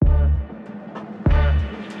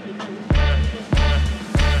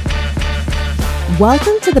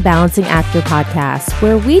Welcome to the Balancing Actor Podcast,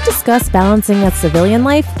 where we discuss balancing a civilian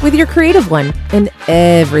life with your creative one and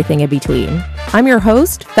everything in between. I'm your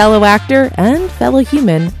host, fellow actor, and fellow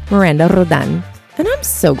human, Miranda Rodan. And I'm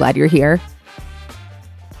so glad you're here.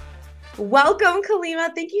 Welcome,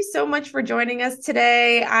 Kalima. Thank you so much for joining us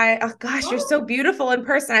today. You're so beautiful in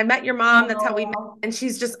person. I met your mom. That's how we met. And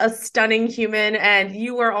she's just a stunning human. And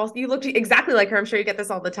you look exactly like her. I'm sure you get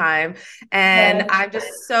this all the time. And I'm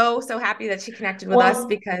just so happy that she connected with us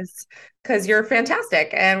because you're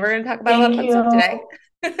fantastic. And we're going to talk about a lot of fun stuff today.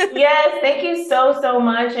 Yes, thank you so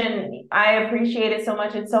much, and I appreciate it so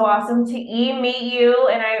much. It's so awesome to meet you,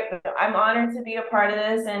 and I'm honored to be a part of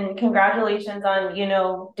this. And congratulations on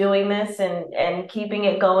doing this and keeping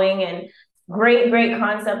it going. And great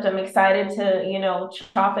concept. I'm excited to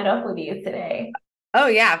chop it up with you today. Oh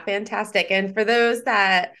yeah, fantastic. And for those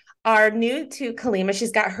that are new to Kalima,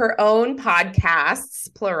 she's got her own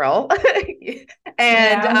podcasts, plural.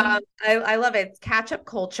 And I love it. It's Catch Up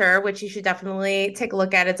Culture, which you should definitely take a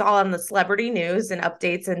look at. It's all on the celebrity news and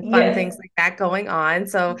updates and fun things like that going on.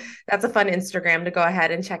 So that's a fun Instagram to go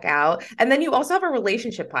ahead and check out. And then you also have a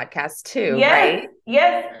relationship podcast too, right?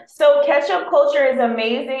 Yes. So Catch Up Culture is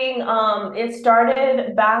amazing. It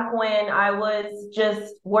started back when I was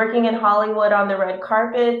just working in Hollywood on the red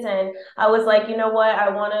carpets, and I was like, you know what? I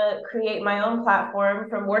want to create my own platform.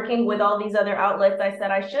 From working with all these other outlets, I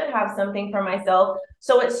said I should have something for myself.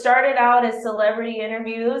 So it started out as celebrity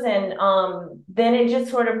interviews, and then it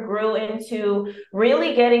just sort of grew into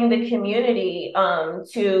really getting the community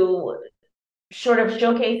to sort of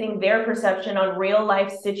showcasing their perception on real life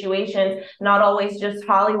situations, not always just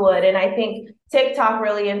Hollywood. And I think TikTok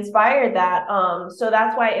really inspired that. So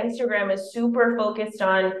that's why Instagram is super focused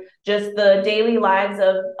on just the daily lives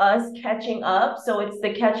of us catching up. So it's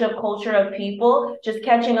the catch up culture of people just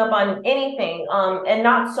catching up on anything, and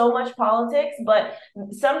not so much politics, but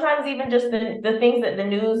sometimes even just the things that the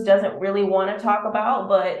news doesn't really want to talk about,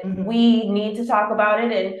 but we need to talk about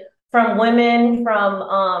it. And from women,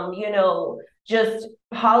 from just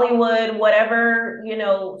Hollywood, whatever,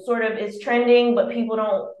 sort of is trending, but people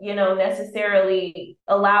don't, necessarily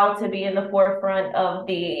allow to be in the forefront of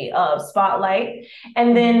the spotlight.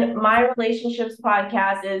 And then my relationships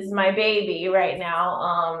podcast is my baby right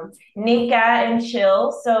now, Nika and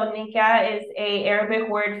Chill. So Nika is a Arabic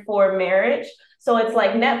word for marriage. So it's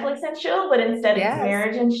like Netflix and chill, but instead it's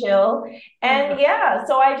marriage and chill. And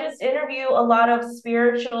so I just interview a lot of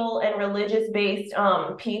spiritual and religious based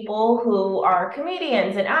people who are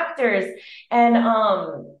comedians and actors, and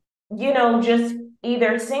just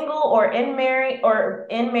either single or in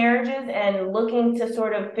marriages and looking to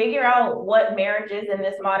sort of figure out what marriage is in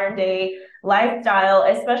this modern day lifestyle,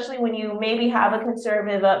 especially when you maybe have a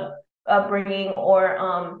conservative upbringing,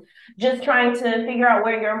 or just trying to figure out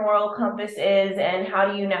where your moral compass is and how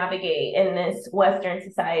do you navigate in this Western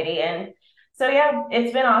society. And so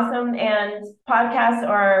it's been awesome. And podcasts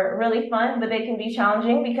are really fun, but they can be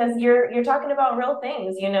challenging because you're talking about real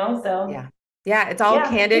things, so yeah, it's all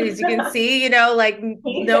candid, as you can see, like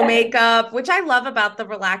no makeup, which I love about the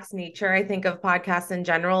relaxed nature, I think, of podcasts in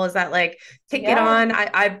general, is that like take it on.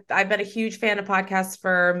 I've been a huge fan of podcasts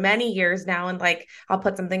for many years now, and like I'll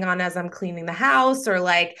put something on as I'm cleaning the house, or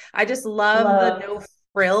like I just love the no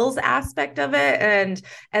frills aspect of it,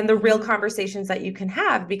 and the real conversations that you can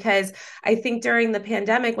have, because I think during the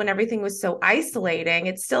pandemic, when everything was so isolating,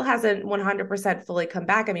 it still hasn't 100% fully come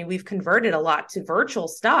back. I mean, we've converted a lot to virtual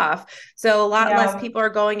stuff, so a lot less people are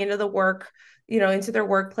going into the work, into their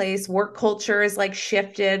workplace. Work culture is like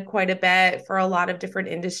shifted quite a bit for a lot of different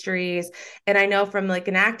industries. And I know from like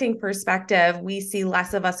an acting perspective, we see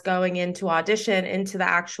less of us going into audition into the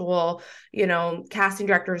actual, casting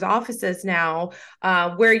directors' offices now,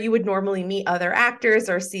 where you would normally meet other actors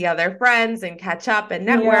or see other friends and catch up and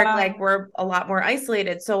network. Like we're a lot more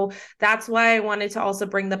isolated. So that's why I wanted to also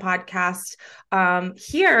bring the podcast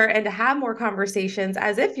here, and to have more conversations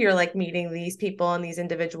as if you're like meeting these people and these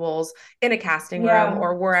individuals in a casting room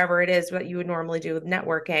or wherever it is that you would normally do with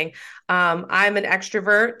networking. I'm an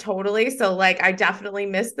extrovert totally. So like I definitely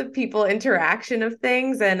miss the people interaction of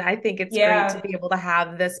things. And I think it's great to be able to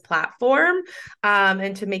have this platform,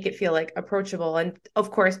 and to make it feel like approachable. And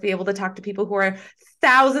of course, be able to talk to people who are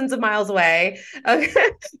thousands of miles away.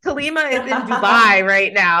 Kalima is in Dubai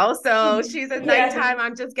right now, so she's at nighttime.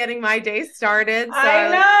 I'm just getting my day started. So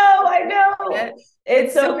I know.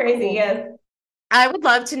 It's so crazy. Cool. Yes. I would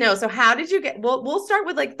love to know. So how did you get, we'll start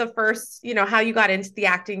with like the first, how you got into the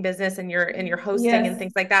acting business and your hosting and Yes.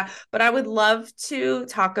 things like that. But I would love to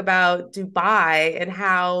talk about Dubai and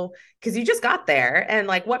how, because you just got there and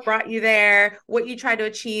like what brought you there, what you tried to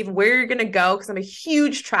achieve, where you're gonna go, because I'm a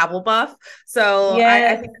huge travel buff. So I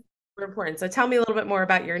Yes. think it's super important. So tell me a little bit more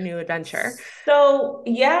about your new adventure. So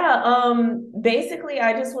yeah, basically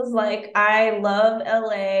I just was like, I love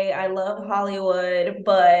LA, I love Hollywood,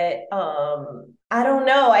 but I don't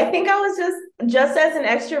know. I think I was just as an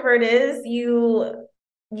extrovert is, you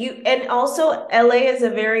and also LA is a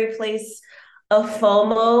very place of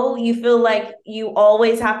FOMO. You feel like you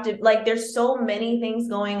always have to like there's so many things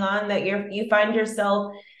going on that you find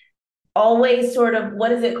yourself always sort of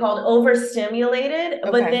what is it called overstimulated,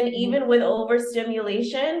 but Okay. then Mhm. even with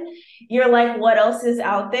overstimulation you're like what else is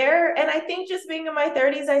out there. And I think just being in my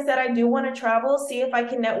 30s I said I do want to travel, see if I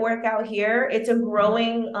can network out here. It's a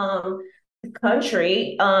growing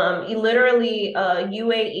country. Literally,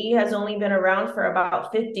 UAE has only been around for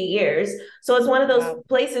about 50 years. So it's one of those Wow.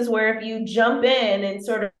 places where if you jump in and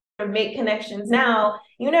sort of make connections now,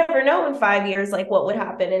 you never know in 5 years like what would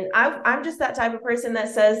happen. And I'm just that type of person that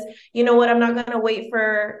says, you know what, I'm not going to wait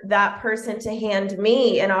for that person to hand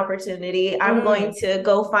me an opportunity. I'm going Mm, to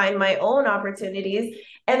go find my own opportunities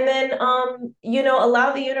and then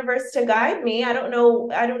allow the universe to guide me. I don't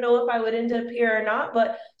know if I would end up here or not,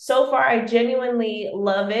 but so far I genuinely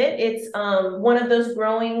love it. It's one of those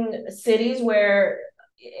growing cities where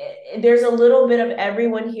there's a little bit of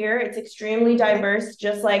everyone here. It's extremely okay. diverse,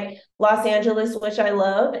 just like Los Angeles, which I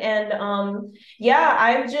love. And yeah,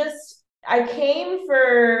 I came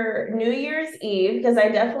for New Year's Eve because I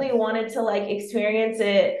definitely wanted to like experience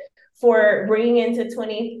it for bringing into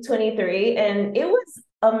 2023, and it was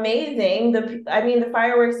amazing. The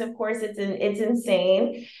fireworks, of course, it's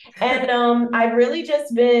insane. And I've really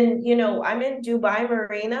just been, I'm in Dubai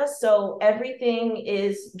Marina, so everything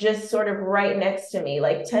is just sort of right next to me,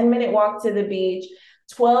 like 10-minute walk to the beach,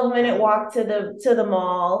 12-minute Wow. walk to the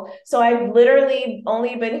mall. So I've literally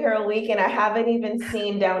only been here a week and I haven't even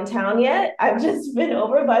seen downtown yet. I've just been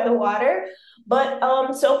over by the water. But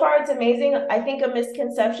so far it's amazing. I think a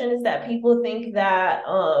misconception is that people think that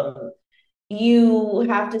you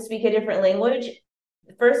have to speak a different language.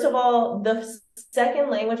 First of all, the second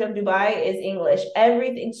language of Dubai is English.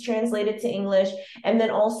 Everything's translated to English. And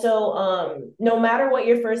then also, no matter what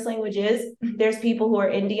your first language is, there's people who are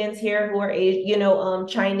Indians here, who are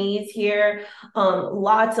Chinese here,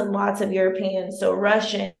 lots and lots of Europeans, so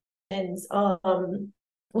Russians,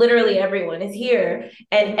 literally everyone is here,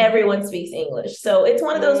 and Mhm. everyone speaks English. So it's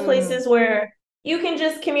one of those Mm, places where you can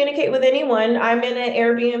just communicate with anyone. I'm in an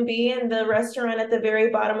Airbnb, and the restaurant at the very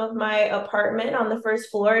bottom of my apartment on the first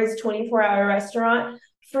floor is 24-hour restaurant,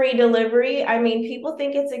 free delivery. I mean, people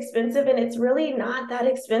think it's expensive, and it's really not that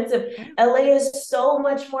expensive. okay. LA is so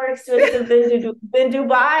much more expensive than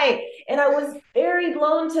Dubai, and I was very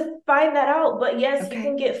blown to find that out. But yes, you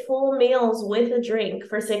can Okay. get full meals with a drink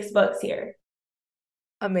for $6 here.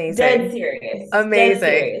 Dead Amazing. serious. Dead Amazing.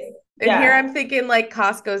 serious. And here Yeah. I'm thinking like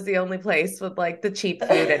Costco's the only place with like the cheap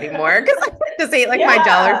food anymore because I just ate like my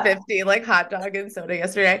dollar Yeah. fifty like hot dog and soda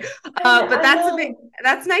yesterday. But I know.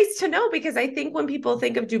 that's nice to know because I think when people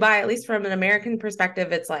think of Dubai, at least from an American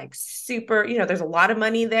perspective, it's like super, there's a lot of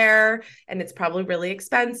money there and it's probably really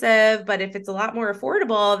expensive. But if it's a lot more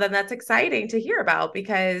affordable, then that's exciting to hear about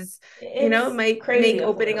because it It's might crazy make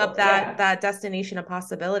opening up affordable. that Yeah. that destination a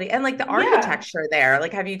possibility. And like the Yeah. architecture there,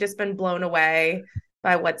 like have you just been blown away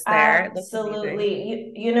by what's there? It looks amazing.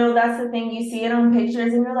 Absolutely. You know, that's the thing. You see it on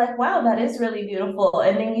pictures and you're like, wow, that is really beautiful.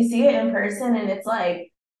 And then you see it in person and it's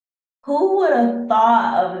like, who would have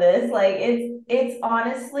thought of this? Like it's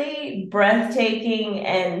honestly breathtaking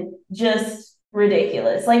and just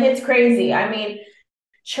ridiculous. Like it's crazy. I mean,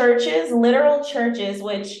 churches, literal churches,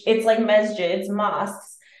 which it's like masjids,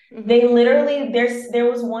 mosques. They Hmm. literally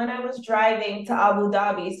there was one I was driving to Abu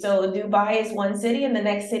Dhabi. So Dubai is one city and the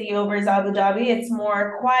next city over is Abu Dhabi. It's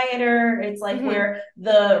more quieter. It's like Hmm. where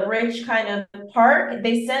the rich kind of park.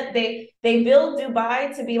 They build Dubai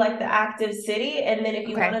to be like the active city. And then if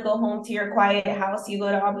you want Okay. to go home to your quiet house, you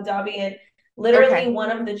go to Abu Dhabi, and literally Okay.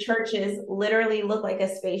 one of the churches literally looked like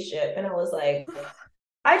a spaceship. And I was like,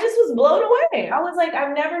 I just was blown away. I was like,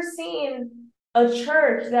 I've never seen a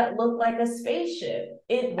church that looked like a spaceship.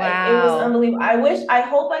 It was Wow. unbelievable. I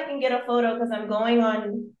hope I can get a photo because I'm going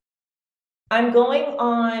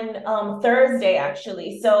on Thursday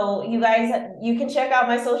actually. So you guys, you can check out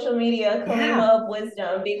my social media, Yeah. Kalima of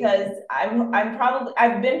Wisdom, because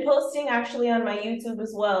I've been posting actually on my YouTube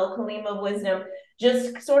as well, Kalima of Wisdom,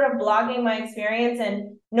 just sort of blogging my experience.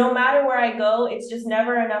 And no matter where I go, it's just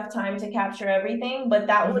never enough time to capture everything. But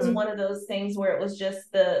that was Hmm. one of those things where it was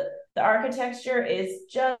just the architecture is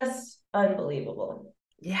just unbelievable.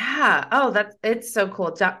 Yeah. Oh, that's it's so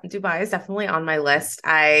cool. Dubai is definitely on my list.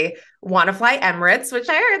 I want to fly Emirates, which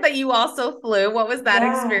I heard that you also flew. What was that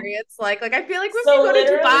Yeah. experience like? Like, I feel like if you So go to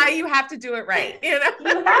Dubai, literally, you have to do it right, you know?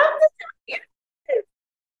 you have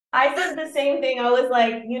I said the same thing. I was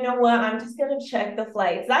like, you know what? I'm just gonna check the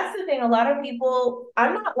flights. That's the thing. A lot of people,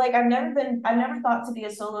 I'm not like, I've never thought to be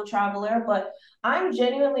a solo traveler, but I'm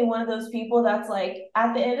genuinely one of those people that's like,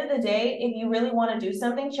 at the end of the day, if you really want to do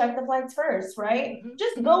something, check the flights first, right? Hmm.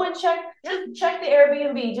 Just Hmm. go and check, Yeah. just check the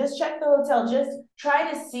Airbnb, just check the hotel, just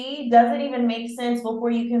try to see, does it even make sense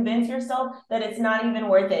before you convince yourself that it's not even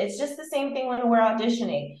worth it. It's just the same thing when we're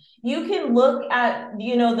auditioning. You can look at,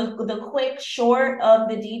 the quick short of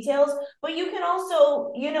the details, but you can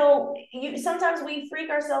also, sometimes we freak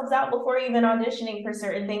ourselves out before even auditioning for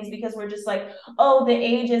certain things because we're just like, oh, the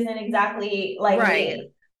age isn't exactly like Right.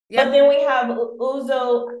 me. But Yep. then we have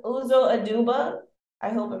Uzo Aduba. I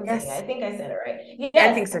hope I'm saying it. I Yes. think I said it right. Yeah, I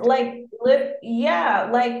Yes, think so too. like yeah,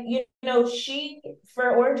 like she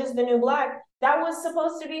for Orange is the New Black, that was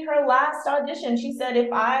supposed to be her last audition. She said if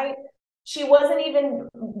I she wasn't even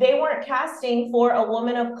they weren't casting for a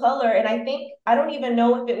woman of color, and I don't even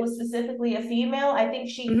know if it was specifically a female. I think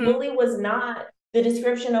she Hmm. fully was not the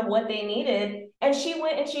description of what they needed, and she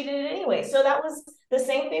went and she did it anyway. So that was the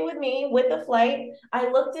same thing with me with the flight. I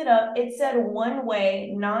looked it up. It said one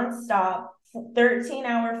way nonstop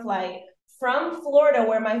 13-hour flight from Florida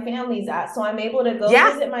where my family's at, so I'm able to go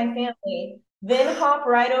Yeah. visit my family, then hop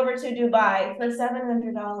right over to Dubai for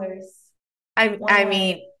 $700 one I way.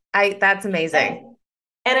 mean, I that's amazing. And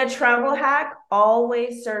and a travel hack,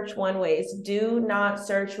 always search one ways. Do not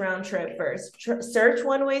search round trip first. Search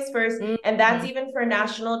one ways first. And that's Hmm. even for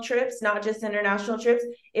national trips, not just international trips.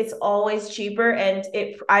 It's always cheaper. And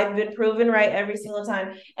I've been proven right every single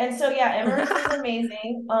time. And so yeah, Emirates is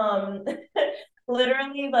amazing.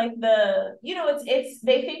 Literally like it's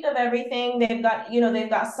they think of everything. They've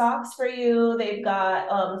got socks for you, they've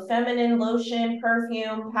got feminine lotion,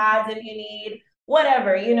 perfume, pads if you need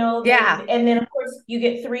whatever, Yeah. and then of course you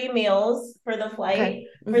get 3 meals for the Okay. flight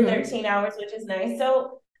for Hmm. 13 hours, which is nice.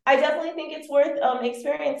 So I definitely think it's worth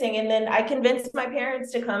experiencing. And then I convinced my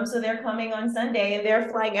parents to come, so they're coming on Sunday and they're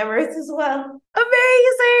flying Emirates as well.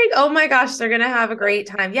 Amazing. Oh my gosh, they're gonna have a great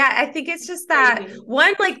time. Yeah, I think it's just that Crazy.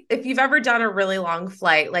 one, like if you've ever done a really long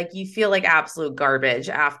flight, like you feel like absolute garbage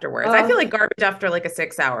afterwards. I feel like Oh, garbage after like a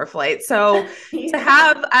 6 hour flight. So to yeah.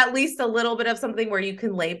 have at least a little bit of something where you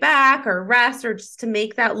can lay back or rest or just to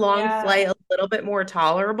make that long flight Yeah. a little bit more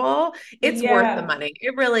tolerable, it's worth the Yeah. money.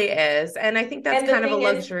 It really is. And I think that's And the kind of a thing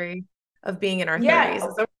is, luxury of being in our yeah. 30s.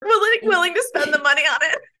 Is that we're willing to spend the money on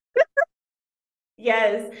it.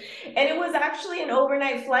 Yes. And it was actually an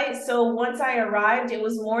overnight flight. So once I arrived, it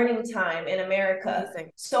was morning time in America.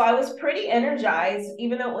 Amazing. So I was pretty energized,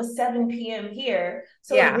 even though it was 7 p.m. here.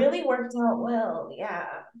 So it Yeah. really worked out well. Yeah.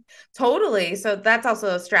 Totally. So that's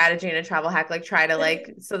also a strategy and a travel hack. Like try to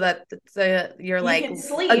like so that you're You like can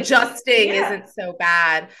sleep. adjusting Yeah. isn't so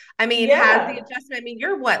bad. I mean, has the Yeah. adjustment, I mean,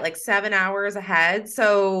 you're what, like 7 hours ahead.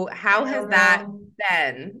 So I how has know, that girl.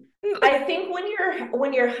 been? I think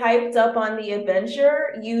when you're hyped up on the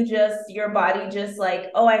adventure, your body just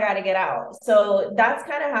like, oh, I gotta get out. So that's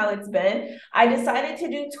kind of how it's been. I decided to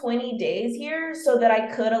do 20 days here so that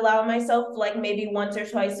I could allow myself like maybe once or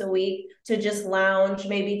twice a week to just lounge,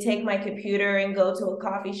 maybe take my computer and go to a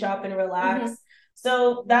coffee shop and relax. Mhm.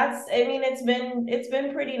 So I mean, it's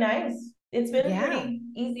been pretty nice. It's been a Yeah. pretty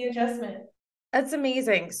easy adjustment. That's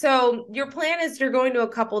amazing. So your plan is you're going to a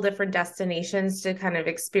couple different destinations to kind of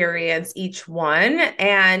experience each one.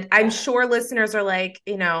 And I'm Yeah. sure listeners are like,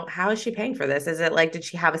 how is she paying for this? Is it like, did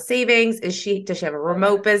she have a savings? Does she have a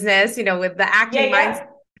remote business? With the Yeah, acting mindset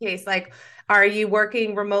yeah. case, like, are you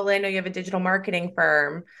working remotely? I know you have a digital marketing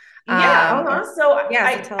firm. Yeah, Or So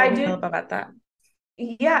yeah, so I tell me a little do bit about that.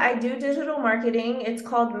 Yeah, I do digital marketing. It's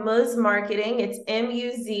called Muz Marketing. It's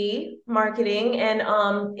MUZ marketing. And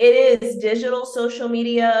it is digital social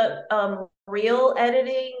media, reel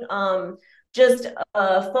editing, just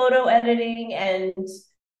photo editing and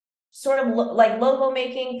sort of like logo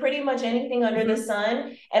making, pretty much anything under the Hmm.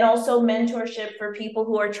 sun, and also mentorship for people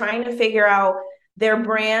who are trying to figure out their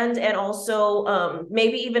brand, and also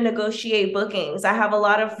maybe even negotiate bookings. I have a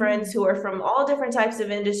lot of friends who are from all different types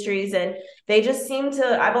of industries, and they just seem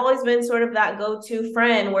to, I've always been sort of that go-to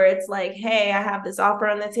friend where it's like, hey, I have this offer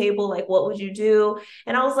on the table, like what would you do?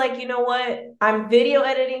 And I was like, you know what, I'm video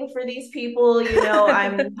editing for these people, you know,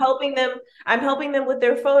 I'm helping them with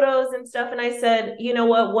their photos and stuff. And I said, you know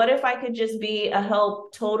what if I could just be a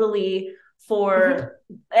help totally for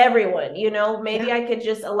everyone, you know, maybe Yeah. I could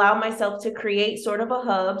just allow myself to create sort of a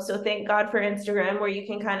hub. So thank God for Instagram, where you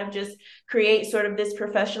can kind of just create sort of this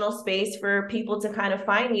professional space for people to kind of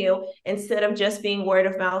find you instead of just being word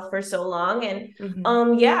of mouth for so long.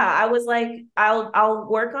 And yeah, I was like, I'll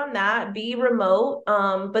work on that, be remote.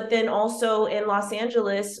 But then also in Los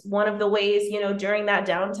Angeles, one of the ways, you know, during that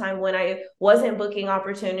downtime when I wasn't booking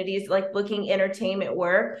opportunities, like booking entertainment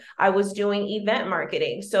work, I was doing event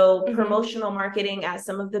marketing. So promotional marketing at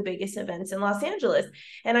some of the biggest events in Los Angeles.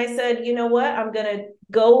 And I said, you know what? I'm gonna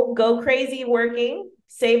go crazy working,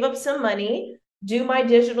 save up some money, do my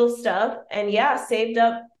digital stuff. And yeah, saved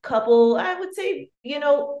up a couple, I would say, you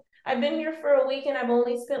know, I've been here for a week and I've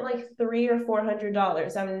only spent like $300 or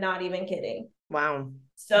 $400. I'm not even kidding. Wow.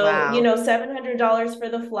 So, you Wow. know, $700 for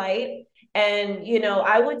the flight. And, you know,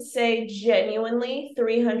 I would say genuinely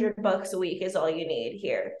 $300 a week is all you need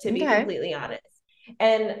here, to be Okay. completely honest.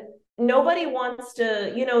 And nobody wants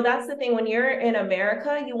to, you know, that's the thing. When you're in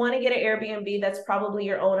America, you want to get an Airbnb that's probably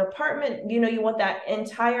your own apartment. You know, you want that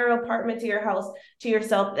entire apartment to your house, to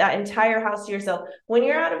yourself, that entire house to yourself. When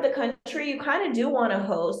you're out of the country, you kind of do want to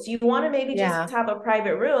host. You want to maybe just Yeah. have a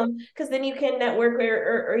private room, because then you can network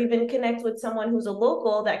or even connect with someone who's a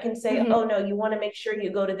local that can say, oh no, you want to make sure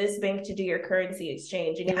you go to this bank to do your currency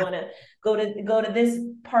exchange, and you Yeah. want to go to this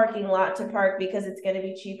parking lot to park because it's going to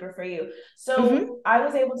be cheaper for you. So I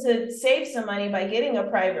was able to save some money by getting a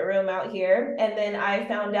private room out here. And then I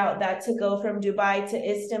found out that to go from Dubai to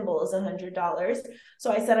Istanbul is $100.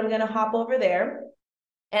 So I said, I'm going to hop over there.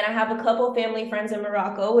 And I have a couple family friends in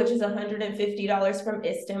Morocco, which is $150 from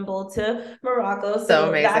Istanbul to Morocco. So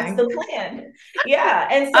So that's amazing. the plan. Yeah.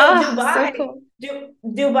 And so Oh, so cool.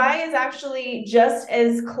 Dubai is actually just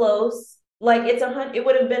as close. Like it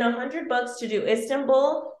would have been $100 to do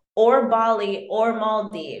Istanbul or Bali or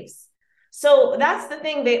Maldives. So that's the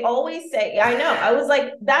thing they always say. I know. I was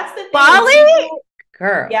like, that's the thing when Bali? people,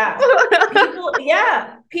 Girl.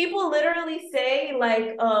 yeah, people literally say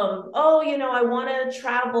like, oh, you know, I want to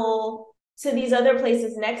travel to these other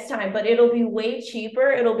places next time, but it'll be way cheaper,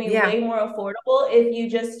 it'll be Yeah. way more affordable if you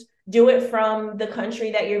just do it from the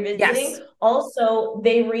country that you're visiting. Yes. Also,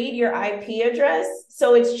 they read your IP address,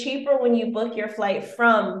 so it's cheaper when you book your flight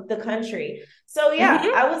from the country. So hmm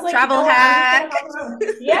yeah, I was like, you Travel know what, I'm just gonna hack. hop around.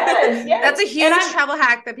 Yes, yes. That's a And huge travel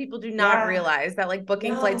hack that people do not yeah, realize that like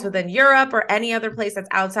booking flights no, within Europe or any other place that's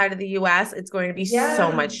outside of the US, it's going to be so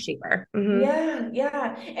yeah. much cheaper. Yeah,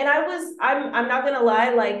 yeah. And I'm not gonna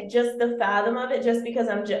lie, like just the fathom of it, just because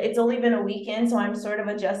it's only been a weekend, so I'm sort of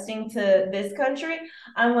adjusting to this country.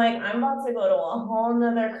 I'm like, I'm about to go to a whole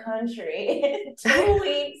nother country in 2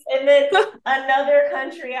 weeks, and then another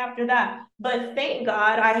country after that. But thank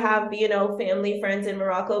God I have, you know, family, friends in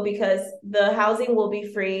Morocco, because the housing will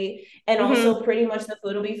be free, and also pretty much the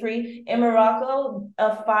food will be free. In Morocco,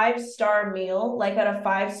 a five-star meal, like at a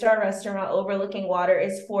five-star restaurant overlooking water,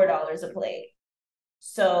 is $4 a plate.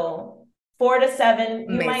 So 4 to 7,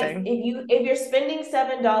 you might, Amazing. if you're spending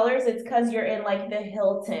 $7, it's because you're in like the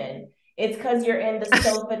Hilton. It's because you're in the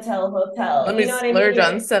Sofitel hotel. Let me You know what I mean? splurge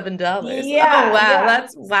on $7. Oh Yeah, wow, yeah.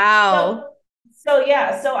 that's wow. So so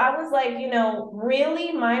yeah, so I was like, you know,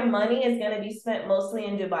 really my money is going to be spent mostly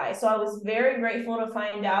in Dubai. So I was very grateful to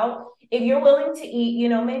find out, if you're willing to eat, you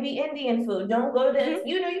know, maybe Indian food, don't go to, Mhm.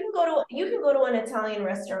 you know, you can go to an Italian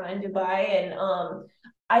restaurant in Dubai, and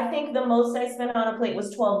I think the most I spent on a plate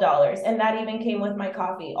was $12, and that even came with my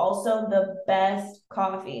coffee. Also the best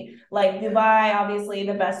coffee. Like Dubai, obviously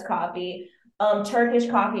the best coffee. Turkish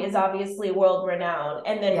coffee is obviously world renowned,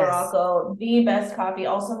 and then Yes. Morocco, the best coffee.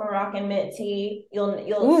 Also Moroccan mint tea. I'm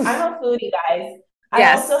Oof. a foodie, guys.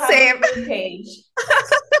 I also Yes, have a same. food page.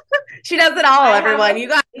 She does it all, I have everyone. a You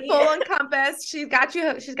got full yeah, encompass. She's got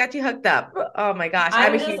you hooked up. Oh my gosh. I'm a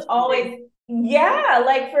I'm just huge foodie. always, yeah,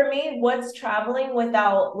 like for me, what's traveling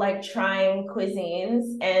without like trying cuisines,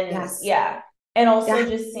 and Yes. yeah, and also Yeah.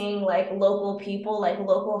 just seeing like local people, like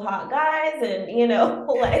local hot guys, and you know,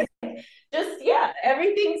 like just yeah,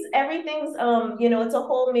 everything's you know, it's a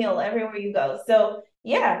whole meal everywhere you go. So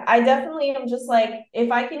yeah, I definitely am just like,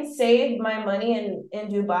 if I can save my money in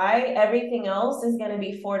Dubai, everything else is going to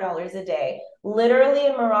be $4 a day. Literally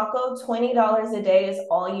in Morocco, $20 a day is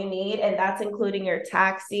all you need. And that's including your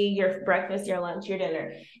taxi, your breakfast, your lunch, your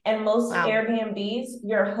dinner. And most Wow. Airbnbs,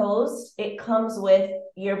 your host, it comes with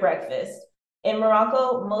your breakfast. In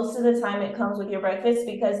Morocco, most of the time it comes with your breakfast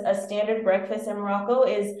because a standard breakfast in Morocco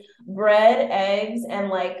is bread, eggs, and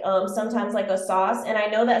like sometimes like a sauce. And I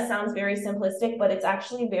know that sounds very simplistic, but it's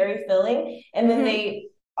actually very filling. And then Hmm. they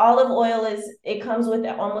olive oil is it comes with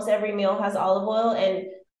almost every meal has olive oil, and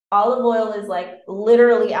olive oil is like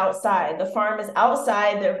literally outside. The farm is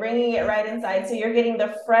outside. They're bringing it right inside. So you're getting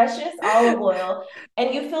the freshest olive oil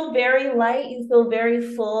and you feel very light. You feel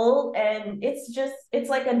very full. And it's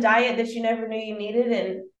like a diet that you never knew you needed.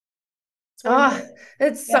 And it's worth Oh, it.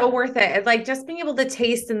 it's so Yeah, worth it. Like just being able to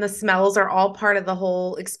taste and the smells are all part of the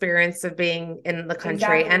whole experience of being in the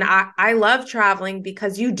country. And exactly. I love traveling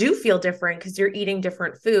because you do feel different because you're eating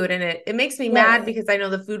different food. And it makes me mad Yes, because I know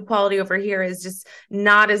the food quality over here is just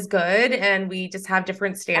not as good and we just have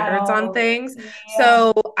different at standards on all. things. Yeah,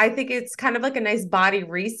 So I think it's kind of like a nice body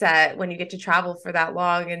reset when you get to travel for that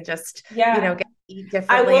long and just, yeah. get to eat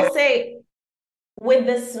I differently. will say with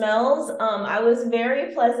the smells, I was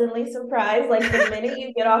very pleasantly surprised. Like the minute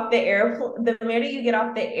you get off the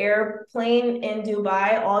airplane in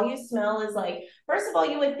Dubai, all you smell is like, first of all,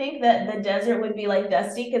 you would think that the desert would be like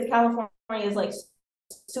dusty because California is like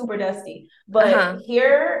super dusty. But Uh-huh.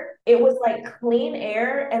 here it was like clean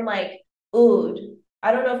air and like oud.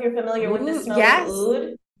 I don't know if you're familiar with the Ooh, smell of yes.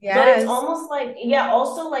 oud, but it's Yes. almost like, yeah,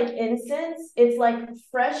 also like incense. It's like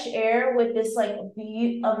fresh air with this like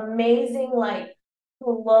amazing like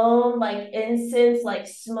cologne, like incense, like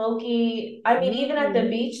smoky. I mean, even at the Mm.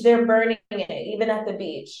 beach, they're burning it, even at the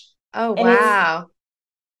beach. Oh, And it's wow.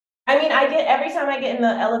 I mean, I get every time I get in the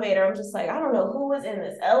elevator, I'm just like, I don't know who was in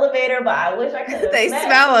this elevator, but I wish I could have They met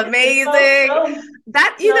smell because it smells amazing.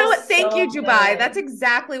 That, you know what? smells Thank you, so Dubai. That's good.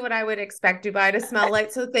 exactly what I would expect Dubai to smell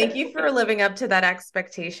like. So thank you for living up to that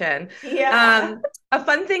expectation. Yeah. Um, a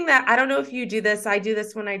fun thing that I don't know if you do this, I do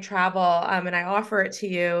this when I travel, and I offer it to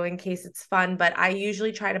you in case it's fun, but I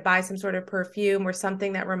usually try to buy some sort of perfume or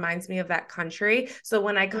something that reminds me of that country. So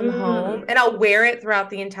when I come home, Mm. and I'll wear it throughout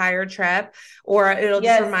the entire trip, or it'll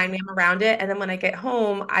just Yes. remind me I'm around it. And then when I get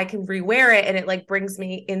home, I can rewear it and it like brings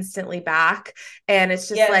me instantly back. And it's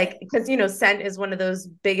just Yes. like, because, scent is one of those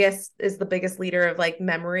is the biggest leader of like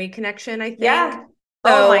memory connection, I think. Yeah.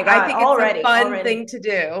 Oh my So I God. think it's a Already. fun Already. thing to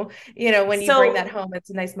do, when you bring that So home, it's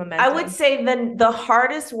a nice I would momentum. say the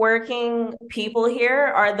hardest working people here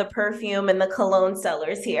are the perfume and the cologne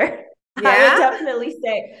sellers here. I would Yeah. definitely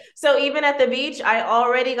say. So even at the beach, I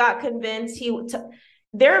already got convinced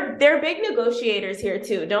they're big negotiators here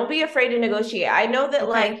too. Don't be afraid to negotiate. I know that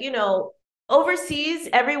Okay. like, overseas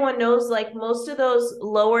everyone knows like most of those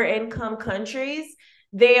lower income countries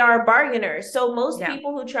they are bargainers. So most Yeah.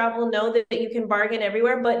 people who travel know that you can bargain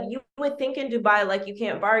everywhere, but you would think in Dubai like you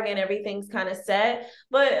can't bargain, everything's kind of set.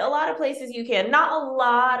 But a lot of places you can. Not a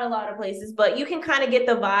lot of places, but you can kind of get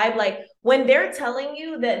the vibe like when they're telling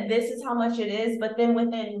you that this is how much it is, but then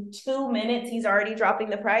within 2 minutes he's already dropping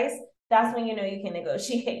the price. That's when you know you can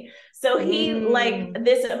negotiate. So he like Mm.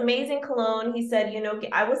 this amazing cologne. He said,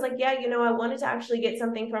 I was like, yeah, I wanted to actually get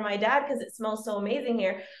something for my dad because it smells so amazing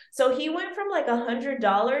here. So he went from like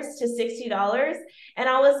 $100 to $60. And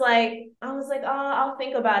I was like, oh, I'll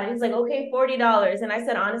think about it. He's like, okay, $40. And I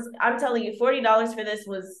said, honestly, I'm telling you, $40 for this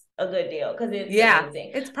was a good deal because it's Yeah.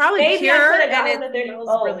 amazing. It's probably Maybe I could pure have and got him it a 30. smells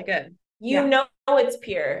really Oh, good. you Yeah. know it's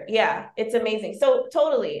pure. Yeah, it's amazing. So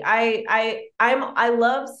totally. I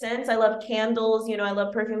love scents. I love candles, I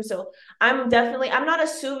love perfume. So I'm not a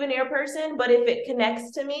souvenir person, but if it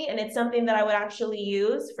connects to me and it's something that I would actually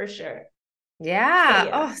use for sure. So Yeah.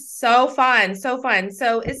 yeah. Oh, so fun. So fun.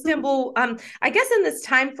 So Istanbul, I guess in this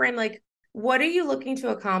time frame, like what are you looking to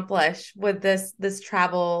accomplish with this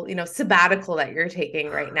travel, sabbatical that you're taking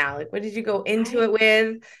right now? Like what did you go into it I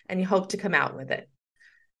with and you hope to come out with it?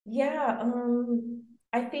 Yeah,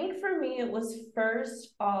 I think for me it was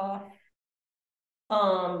first off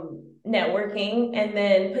networking and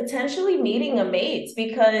then potentially meeting a mate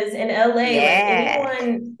because in LA like Yeah.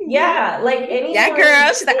 anyone yeah like Yeah, girl.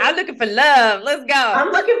 anyone She's like, I'm looking for love. Let's go.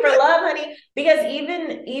 I'm looking for love, honey, because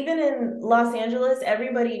even in Los Angeles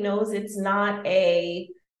everybody knows it's not a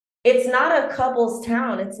couple's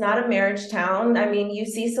town. It's not a marriage town. I mean, you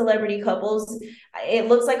see celebrity couples. It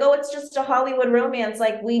looks like, oh, it's just a Hollywood romance.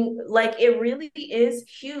 Like it really is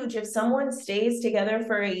huge. If someone stays together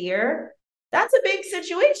for a year, that's a big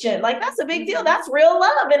situation. Like that's a big deal. That's real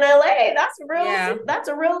love in LA. Yeah. That's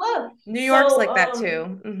a real love. New York's So like that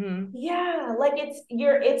too. yeah, like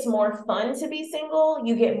it's more fun to be single.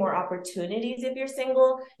 You get more opportunities if you're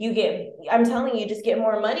single. I'm telling you, just get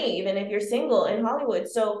more money even if you're single in Hollywood.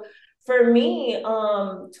 So for me,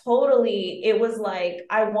 totally, it was like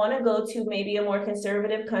I want to go to maybe a more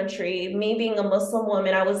conservative country. Me being a Muslim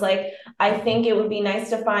woman, I was like, I think it would be nice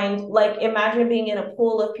to find, like, imagine being in a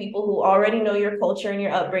pool of people who already know your culture and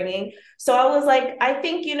your upbringing. So I was like, I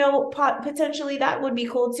think, potentially that would be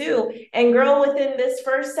cool too. And girl, within this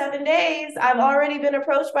first 7 days, I've already been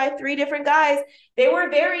approached by 3 different guys. They were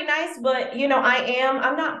very nice, but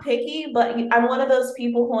I'm not picky, but I'm one of those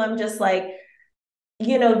people who I'm just like,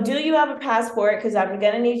 do you have a passport? Because I'm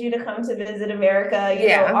going to need you to come to visit America.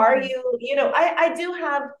 Yeah. Are you, I do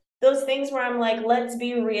have those things where I'm like, let's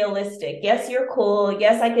be realistic. Yes, you're cool.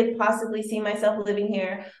 Yes, I could possibly see myself living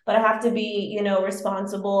here, but I have to be,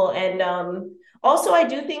 responsible. And also, I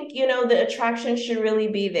do think, the attraction should really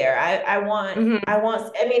be there. I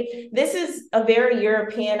mean, this is a very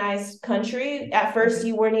Europeanized country. At first,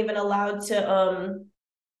 you weren't even allowed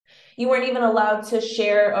to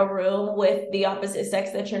share a room with the opposite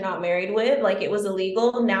sex that you're not married with. Like it was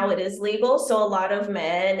illegal. Now it is legal. So a lot of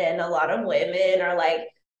men and a lot of women are like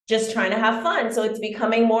just trying to have fun. So it's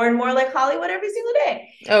becoming more and more like Hollywood every single day.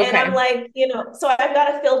 And I'm Okay. like, so I've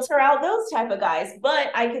got to filter out those type of guys.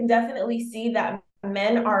 But I can definitely see that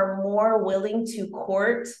men are more willing to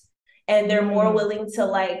court and they're more Mm. willing to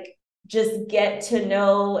like just get to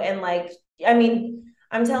know and like, I mean,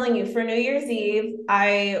 I'm telling you, for New Year's Eve,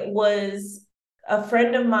 a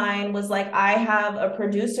friend of mine was like, I have a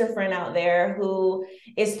producer friend out there who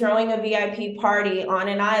is throwing a VIP party on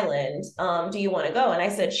an island. Do you want to go? And I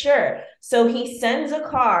said, sure. So he sends a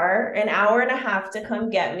car an hour and a half to come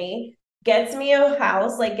get me, gets me a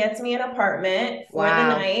house, like gets me an apartment for the Wow.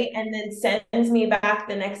 night, and then sends me back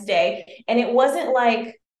the next day. And it wasn't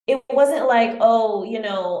like, oh,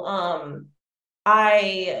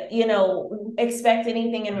 I, expect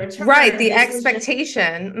anything in Right. return. The This was just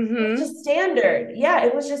expectation. it was just standard. Yeah,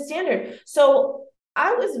 it was just standard. So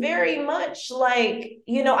I was very much like,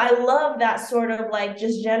 I love that sort of like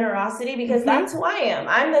just generosity because that's who I am.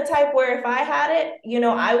 I'm the type where if I had it,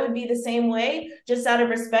 I would be the same way, just out of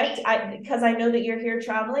respect. Because I know that you're here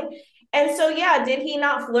traveling. And so yeah, did he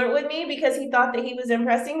not flirt with me because he thought that he was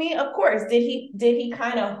impressing me? Of course. Did he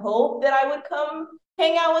kind of hope that I would come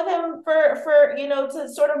hang out with him for to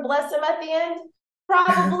sort of bless him at the end?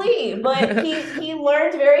 Probably, but he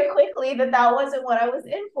learned very quickly that that wasn't what I was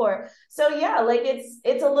in for. So yeah, like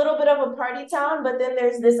it's a little bit of a party town, but then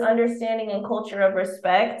there's this understanding and culture of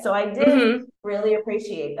respect. So I did hmm really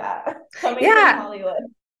appreciate that coming from Yeah. Hollywood.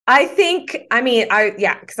 I think, I mean,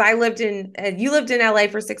 yeah, because you lived in LA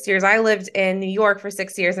for 6 years. I lived in New York for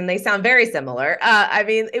 6 years, and they sound very similar. I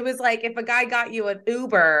mean, it was like if a guy got you an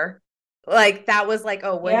Uber, like that was like,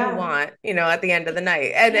 oh, what do you Yeah, want, at the end of the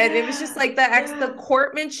night? And it was just yeah, like the yeah.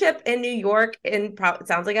 courtmanship in New York, it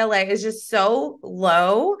sounds like LA is just so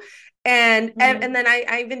low. And Mhm. then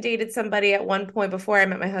I even dated somebody at one point before I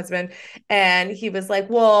met my husband, and he was like,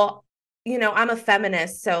 well, I'm a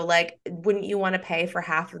feminist, so like, wouldn't you want to pay for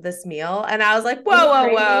half of this meal? And I was like, whoa, It's whoa,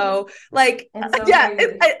 crazy. whoa. Like, It's so yeah,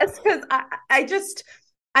 crazy. it's because I just,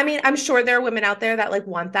 I mean, I'm sure there are women out there that like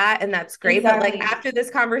want that, and that's great. But like Exactly. after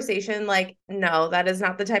this conversation, like, no, that is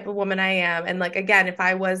not the type of woman I am. And like, again, if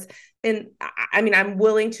I was I mean, I'm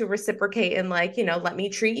willing to reciprocate and like, let me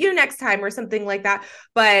treat you next time or something like that.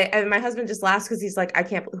 And my husband just laughs because he's like, I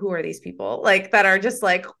can't, who are these people like that are just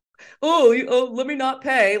like, oh, let me not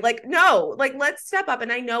pay. Like, no, like, let's step up.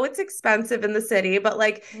 And I know it's expensive in the city, but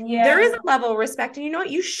like, there is a Yeah. level of respect. And you know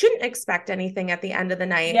what? You shouldn't expect anything at the end of the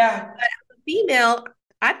night. Yeah. But as a female,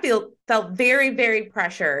 I felt very, very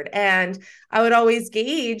pressured. And I would always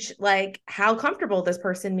gauge like how comfortable this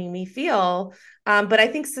person made me feel. But I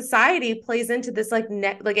think society plays into this like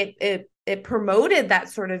it promoted that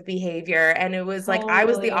sort of behavior. And it was like I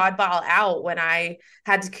was the Totally. oddball out when I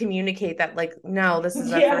had to communicate that, like, no, this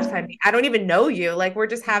is our first Yeah. time. I don't even know you. Like, we're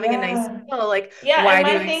just having a nice Yeah. meal. Like, Yeah. And why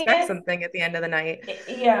do my you thing expect is, something at the end of the night?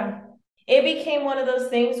 yeah, it became one of those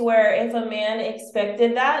things where if a man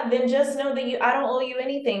expected that, then just know that I don't owe you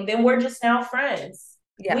anything. Then we're just now friends.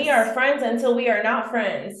 We are Yes. friends until we are not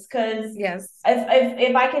friends. Because Yes.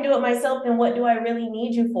 if I can do it myself, then what do I really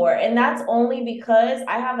need you for? And that's only because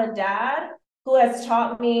I have a dad who has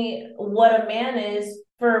taught me what a man is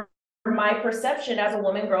for my perception as a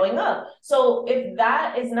woman growing up. So if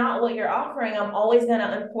that is not what you're offering, I'm always going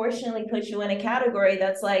to unfortunately put you in a category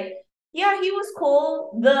that's like, yeah, he was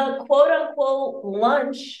cool. The quote unquote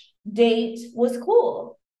lunch date was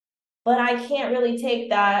cool. but I can't really take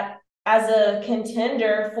that as a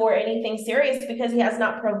contender for anything serious because he has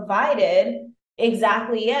not provided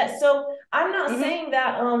exactly yet. So I'm not Mm-hmm. saying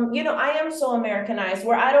that I am so Americanized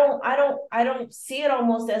where I don't see it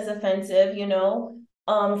almost as offensive,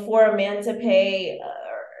 for a man to pay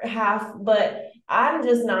half, but I'm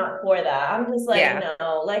just not for that. I'm just like, Yeah.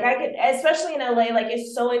 no, like I could, especially in LA, like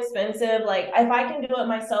it's so expensive. Like if I can do it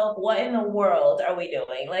myself, what in the world are we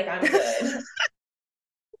doing? Like I'm good.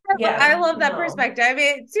 I Yeah, love that no. perspective. I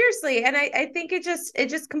mean, seriously, and I think it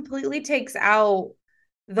just completely takes out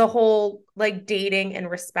the whole like dating and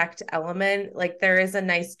respect element. Like there is a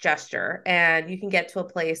nice gesture and you can get to a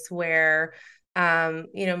place where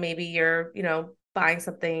maybe you're, buying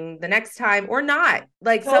something the next time or not.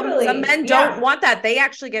 Like some Totally. men don't Yeah. want that. They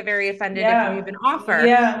actually get very offended if you even Yeah. offer.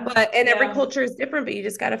 Yeah. But and every Yeah. culture is different, but you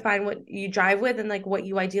just got to find what you drive with and like what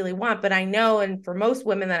you ideally want. But I know, and for most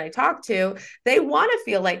women that I talk to, they want to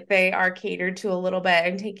feel like they are catered to a little bit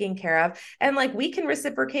and taken care of, and like we can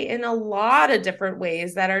reciprocate in a lot of different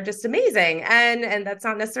ways that are just amazing, and that's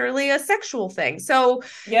not necessarily a sexual thing. So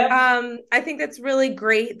Yep. I think that's really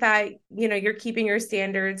great that you're keeping your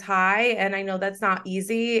standards high, and I know that's not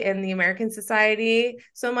easy in the American society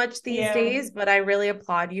so much these Yeah. days, but I really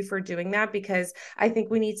applaud you for doing that because I think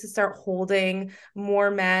we need to start holding more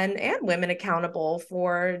men and women accountable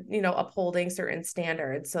for upholding certain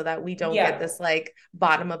standards so that we don't get Yeah. this like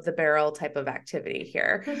bottom of the barrel type of activity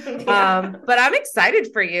here. Yeah. But I'm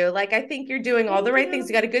excited for you. Like I think you're doing all the Thank right things.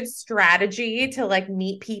 You got you. a good strategy to like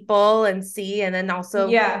meet people and see, and then also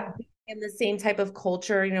Yeah. in the same type of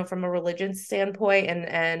culture, from a religion standpoint,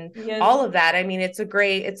 and Yes. all of that. I mean, it's a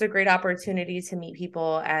great opportunity to meet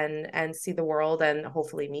people and see the world and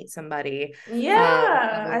hopefully meet somebody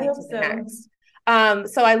Yeah. I going hope to the so.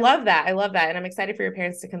 next. So I love that. I love that. And I'm excited for your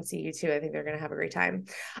parents to come see you too. I think they're gonna have a great time.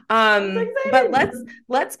 I'm so But let's excited.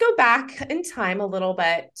 let's go back in time a little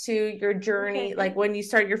bit to your journey, like Okay. when you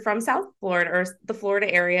started, you're from South Florida or the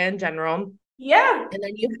Florida area in general. Yeah. And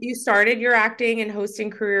then you started your acting and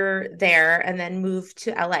hosting career there and then moved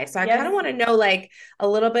to LA. So I kind of Yes. want to know like a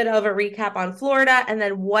little bit of a recap on Florida and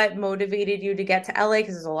then what motivated you to get to LA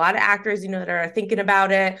because there's a lot of actors that are thinking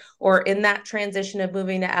about it or in that transition of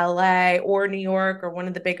moving to LA or New York or one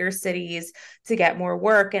of the bigger cities to get more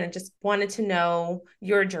work, and I just wanted to know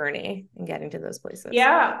your journey in getting to those places.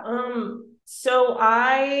 Yeah. So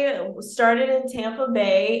I started in Tampa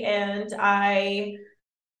Bay and I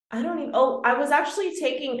don't even, oh, I was actually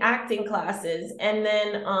taking acting classes and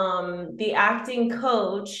then the acting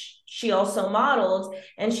coach, she also modeled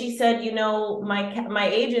and she said, my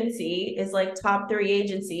agency is like top 3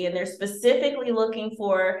 agency and they're specifically looking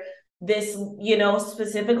for this,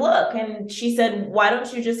 specific look. And she said, why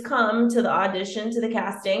don't you just come to the audition, to the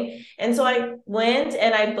casting? And so I went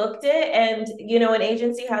and I booked it and, an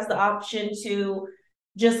agency has the option to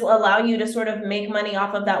just allow you to sort of make money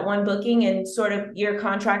off of that one booking and sort of you're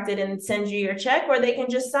contracted and send you your check, or they can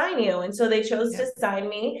just sign you. And so they chose Yeah. to sign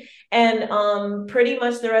me. And pretty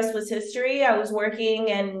much the rest was history. I was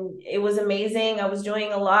working and it was amazing. I was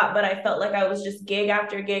doing a lot, but I felt like I was just gig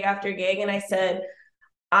after gig after gig. And I said,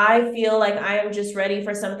 I feel like I am just ready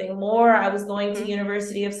for something more. I was going to Mm-hmm.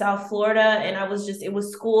 University of South Florida and it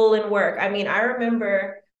was school and work. I mean, I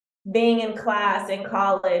remember being in class in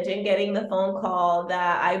college and getting the phone call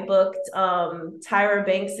that I booked Tyra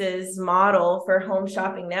Banks's model for Home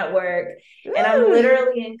Shopping Network. And I'm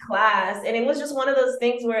literally in class. And it was just one of those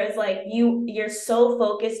things where it's like you're so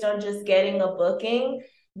focused on just getting a booking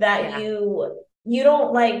that Yeah. you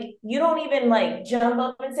don't even like jump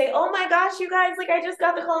up and say, oh my gosh, you guys, like I just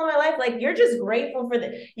got the call in my life. Like you're just grateful for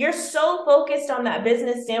you're so focused on that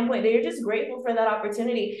business standpoint that you're just grateful for that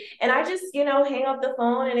opportunity. And I just, hang up the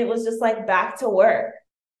phone and it was just like back to work.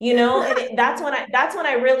 And that's when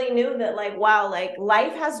I really knew that like wow, like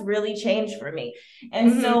life has really changed for me.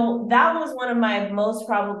 And Mm-hmm. so that was one of my most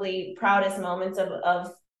probably proudest moments of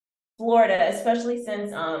Florida, especially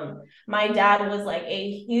since my dad was like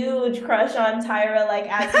a huge crush on Tyra, like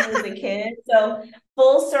as he was a kid. So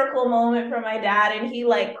full circle moment for my dad, and he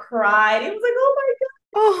like cried. He was like, "Oh my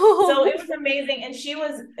God." So it Oh, was amazing. And she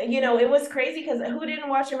was, it was crazy because who didn't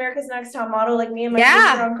watch America's Next Top Model? Like me and my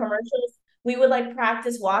sister yeah. on commercials, we would like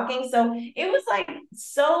practice walking. So it was like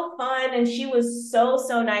so fun. And she was so,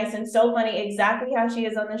 so nice and so funny, exactly how she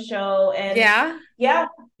is on the show. And Yeah. yeah,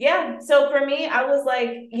 yeah. So for me, I was like,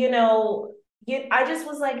 I just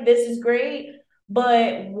was like, this is great.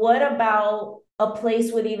 But what about a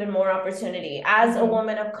place with even more opportunity? As a Mm-hmm.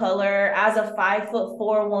 woman of color, as a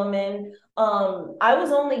 5'4" woman, I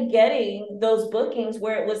was only getting those bookings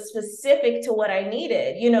where it was specific to what I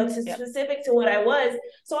needed, to Yep. specific to what I was.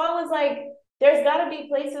 So I was like, there's got to be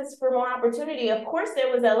places for more opportunity. Of course,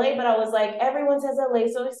 there was LA, but I was like, everyone says LA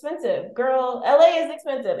is so expensive. Girl, LA is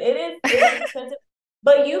expensive. It is expensive.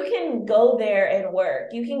 But you can go there and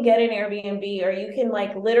work. You can get an Airbnb, or you can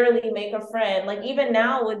like literally make a friend. Like even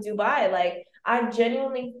now with Dubai, like I've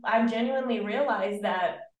genuinely realized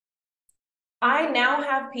that I now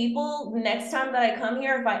have people next time that I come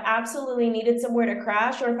here, if I absolutely needed somewhere to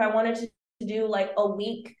crash, or if I wanted to do like a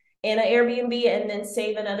week in an Airbnb and then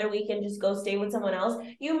save another week and just go stay with someone else,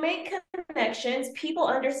 you make connections. People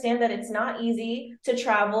understand that it's not easy to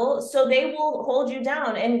travel, so they will hold you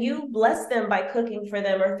down, and you bless them by cooking for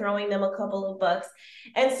them or throwing them a couple of bucks.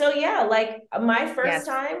 And so, yeah, like my first Yes.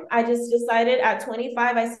 time, I just decided at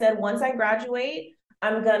 25, I said, once I graduate,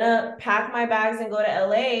 I'm gonna pack my bags and go to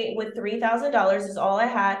LA with $3,000 is all I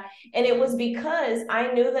had. And it was because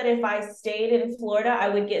I knew that if I stayed in Florida, I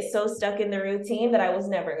would get so stuck in the routine that I was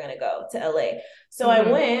never gonna go to LA. So I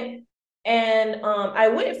Mm-hmm. went, and I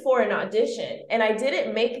went for an audition, and I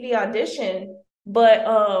didn't make the audition, but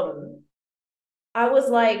I was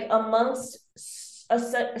like amongst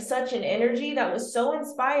such an energy that was so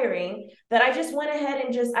inspiring that I just went ahead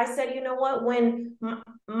and just, I said, you know what, when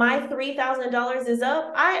my $3,000 is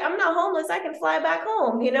up, I'm not homeless. I can fly back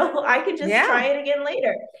home. I could just Yeah. try it again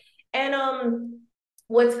later. And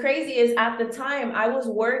what's crazy is at the time I was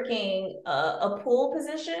working a pool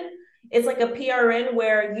position. It's like a PRN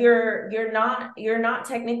where you're not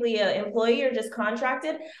technically an employee, you're just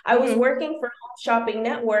contracted. I was Mm-hmm. working for Home Shopping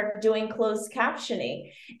Network doing closed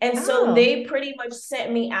captioning. And so Oh, they pretty much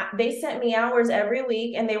sent me hours every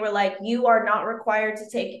week, and they were like, you are not required to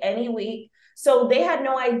take any week. So they had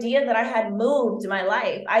no idea that I had moved my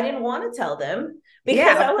life. I didn't want to tell them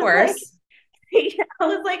because yeah, I of was like, course. I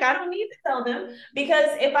was like, I don't need to tell them, because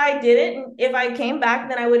if I didn't, if I came back,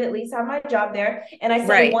 then I would at least have my job there. And I said,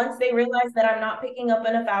 Right. once they realize that I'm not picking up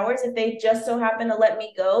enough hours, if they just so happen to let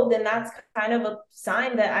me go, then that's kind of a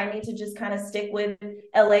sign that I need to just kind of stick with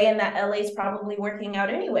LA, and that LA is probably working out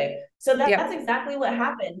anyway. So that's Yep. exactly what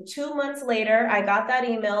happened. 2 months later, I got that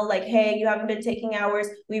email like, hey, you haven't been taking hours.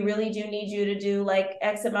 We really do need you to do like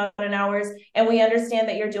X amount of hours. And we understand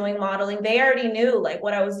that you're doing modeling. They already knew like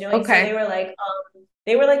what I was doing. So Okay. they were like,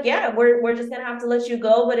 yeah, we're just gonna have to let you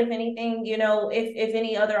go. But if anything, if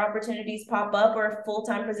any other opportunities pop up or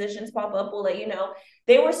full-time positions pop up, we'll let you know.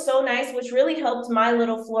 They were so nice, which really helped my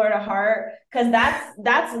little Florida heart, because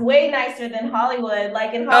that's way nicer than Hollywood.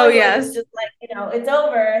 Like in Oh, Hollywood, it's yes. just like, it's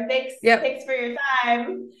over. Thanks, Yep. thanks for your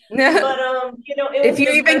time. But it If was you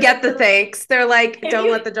the even get perfect the little thanks, they're like, if don't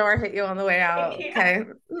you let the door hit you on the way out. yeah, Okay.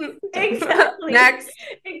 exactly. Next.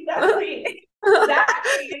 Exactly.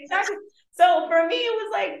 So for me, it was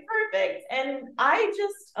like perfect. And I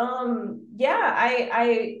just, yeah,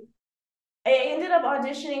 I ended up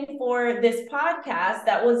auditioning for this podcast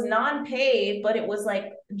that was non-paid, but it was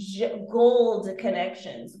like gold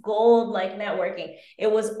connections, gold like networking.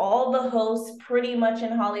 It was all the hosts pretty much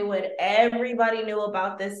in Hollywood. Everybody knew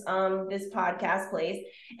about this podcast place.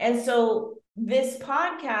 And so this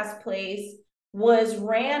podcast place was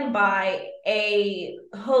ran by a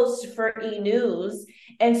host for E! News.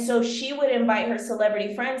 And so she would invite her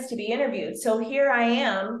celebrity friends to be interviewed. So here I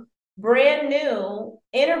am, brand new,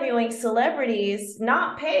 interviewing celebrities,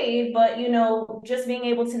 not paid, but just being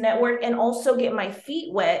able to network and also get my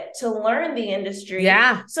feet wet to learn the industry.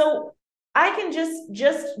 Yeah. So I can just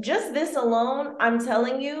this alone, I'm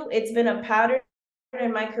telling you, it's been a pattern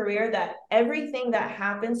in my career that everything that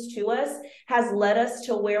happens to us has led us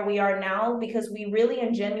to where we are now, because we really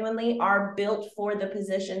and genuinely are built for the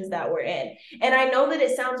positions that we're in. And I know that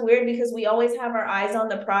it sounds weird because we always have our eyes on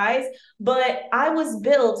the prize, but I was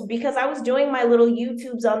built because I was doing my little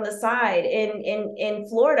YouTubes on the side in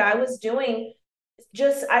Florida. I was doing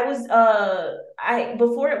just I was I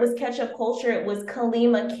before it was ketchup culture, it was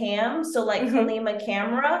Kalima cam, so like Hmm. Kalima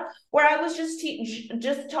camera, where I was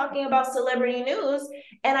just talking about celebrity news,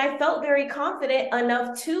 and I felt very confident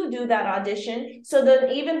enough to do that audition. So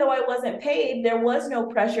that even though I wasn't paid, there was no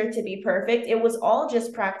pressure to be perfect. It was all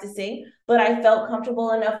just practicing, but I felt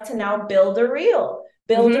comfortable enough to now build a reel,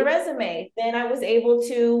 build a Hmm. resume. Then I was able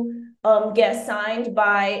to get signed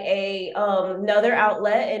by another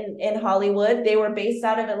outlet in Hollywood. They were based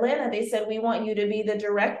out of Atlanta. They said, we want you to be the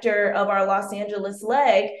director of our Los Angeles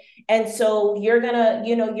leg. And so you're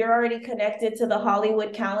already connected to the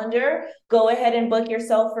Hollywood calendar. Go ahead and book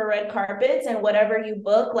yourself for red carpets, and whatever you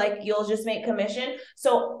book, like you'll just make commission.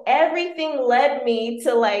 So everything led me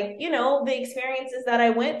to the experiences that I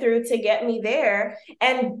went through to get me there.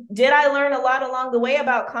 And did I learn a lot along the way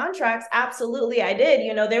about contracts? Absolutely, I did.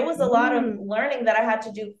 There was a lot of Mm. learning that I had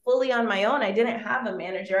to do fully on my own. I didn't have a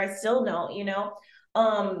manager. I still don't.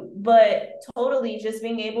 But totally just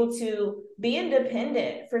being able to be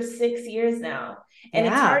independent for 6 years now. And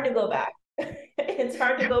it's Yeah. hard to go back. It's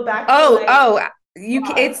hard to go back to Oh, like oh, boss.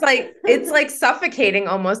 it's like suffocating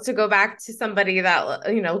almost to go back to somebody that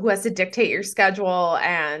who has to dictate your schedule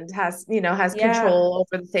and has Yeah, control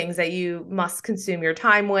over the things that you must consume your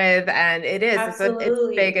time with, and it's a big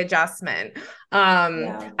absolutely. adjustment.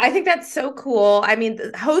 Yeah. I think that's so cool. I mean,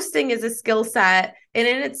 hosting is a skill set in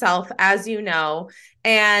itself, as you know,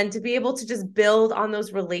 and to be able to just build on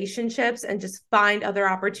those relationships and just find other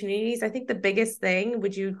opportunities. I think the biggest thing,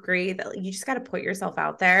 would you agree that you just got to put yourself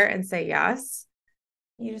out there and say yes?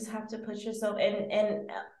 You just have to put yourself in. And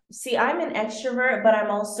see, I'm an extrovert, but I'm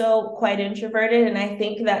also quite introverted, and I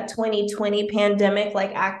think that 2020 pandemic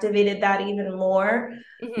like activated that even more,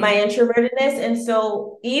 my Hmm. introvertedness. And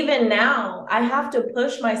so even now I have to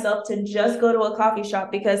push myself to just go to a coffee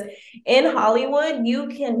shop, because in Hollywood you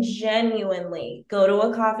can genuinely go to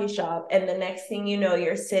a coffee shop and the next thing you know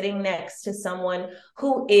you're sitting next to someone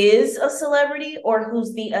who is a celebrity, or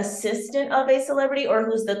who's the assistant of a celebrity, or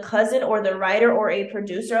who's the cousin or the writer or a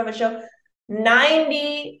producer of a show.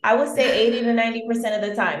 90, I would say 80 to 90% of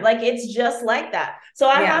the time. Like it's just like that. So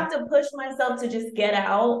I Yeah. have to push myself to just get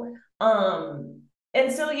out.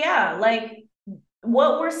 And so yeah, like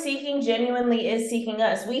what we're seeking genuinely is seeking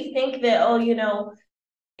us. We think that, oh,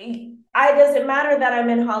 I doesn't matter that I'm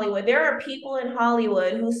in Hollywood. There are people in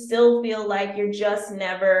Hollywood who still feel like you're just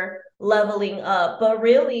never leveling up. But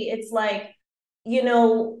really, it's like, you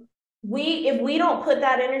know, we if we don't put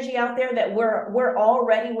that energy out there that we're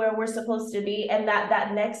already where we're supposed to be, and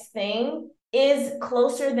that next thing is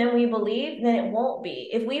closer than we believe, then it won't be.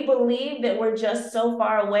 If we believe that we're just so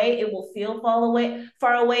far away, it will feel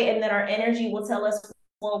far away, and then our energy will tell us,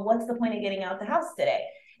 well, what's the point of getting out the house today?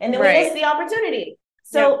 And then we miss Right. the opportunity.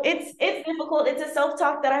 So Yep. it's difficult. It's a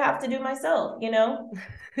self-talk that I have to do myself. Yeah.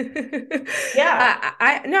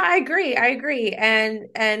 No, I agree. I agree. And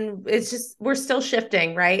it's just we're still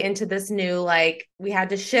shifting, right, into this new, like, we had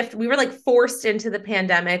to shift. We were like forced into the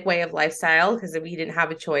pandemic way of lifestyle because we didn't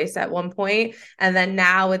have a choice at one point. And then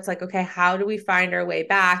now it's like, okay, how do we find our way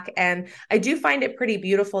back? And I do find it pretty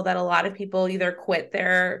beautiful that a lot of people either quit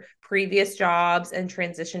their previous jobs and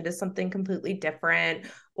transition to something completely different,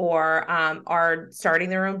 or are starting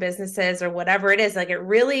their own businesses or whatever it is. Like, it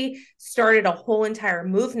really started a whole entire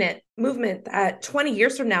movement that 20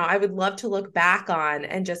 years from now I would love to look back on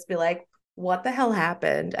and just be like, what the hell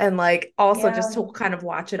happened, and like also just Yeah. to kind of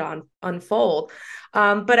watch it on unfold.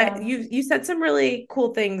 But Yeah. you said some really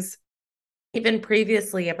cool things even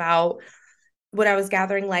previously about what I was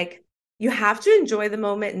gathering, like, you have to enjoy the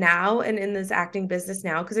moment now and in this acting business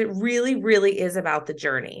now, because it really, really is about the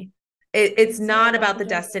journey. It's It's so not about about the the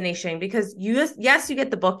journey. destination, because yes, you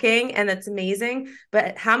get the booking and that's amazing,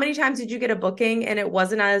 but how many times did you get a booking and it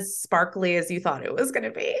wasn't as sparkly as you thought it was going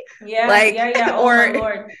to be? Yeah, Like, yeah, yeah. Oh my or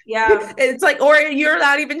Lord. Yeah. it's like, or you're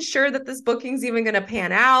not even sure that this booking's even going to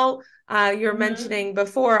pan out. You're Mm-hmm. mentioning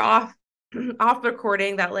before off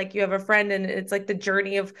recording that, like, you have a friend and it's like the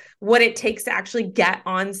journey of what it takes to actually get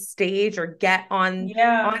on stage or get on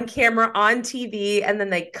Yeah. camera on TV, and then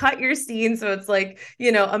they cut your scene so it's like,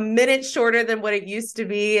 a minute shorter than what it used to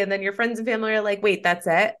be, and then your friends and family are like, wait, that's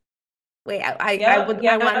it? Wait, Yep.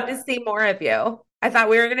 I wanted to Yep. see more of you. I thought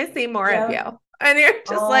we were going to see more of you. Yep. And you're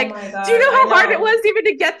just Oh like, my do you God. know I how hard it know. was even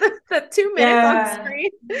to get the 2 minutes on Yeah.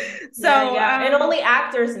 screen? Yeah, So, yeah. And only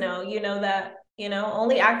actors know, that,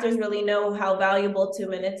 only actors really know how valuable 2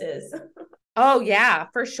 minutes is. oh yeah,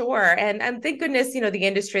 for sure. And thank goodness, the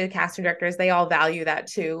industry, the casting directors, they all value that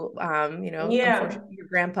too. Yeah. Unfortunately, your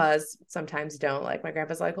grandpas sometimes don't. Like, my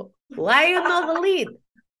grandpa's like, why you know the lead?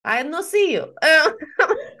 I no see you.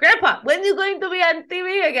 Grandpa, when you going to be on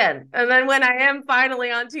TV again? And then when I am finally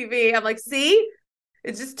on TV, I'm like, see,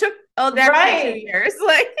 it just took an extra two Right. years.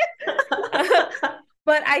 Like,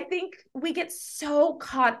 but I think we get so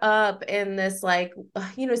caught up in this, like,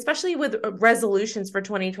 especially with resolutions for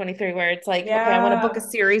 2023, where it's like, okay, I want to book a Yeah.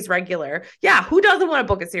 series regular. Yeah, who doesn't want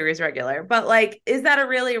to book a series regular? But like, is that a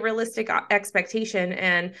really realistic expectation?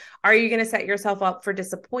 And are you going to set yourself up for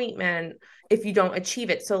disappointment if you don't achieve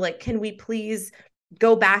it? So, like, can we please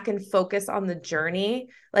go back and focus on the journey?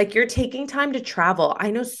 Like, you're taking time to travel. I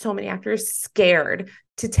know so many actors scared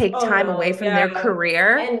to take Oh time away no. from their Yeah.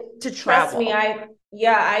 career And to trust me, travel.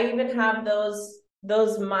 I even have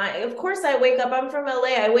those my of course I wake up, I'm from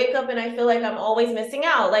LA. I wake up and I feel like I'm always missing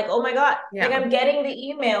out. Like, oh my God, like Yeah. I'm getting the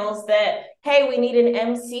emails that, hey, we need an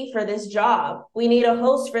MC for this job. We need a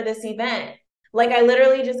host for this event. Like I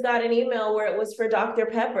literally just got an email where it was for Dr.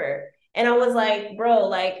 Pepper. And I was like, bro,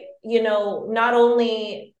 like, not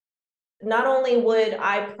only not only would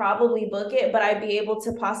I probably book it, but I'd be able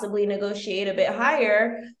to possibly negotiate a bit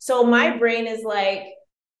higher. So my brain is like,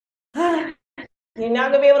 you're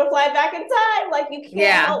not gonna be able to fly back in time. Like you can't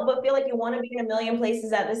Yeah, help but feel like you want to be in a million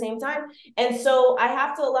places at the same time. And so I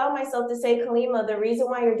have to allow myself to say, Kalima, the reason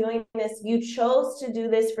why you're doing this, you chose to do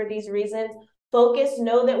this for these reasons. Focus,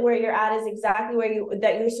 know that where you're at is exactly where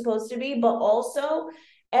you're supposed to be, but also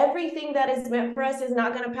everything that is meant for us is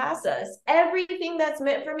not going to pass us. Everything that's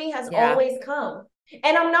meant for me has yeah, always come.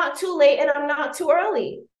 And I'm not too late and I'm not too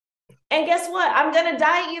early. And guess what? I'm going to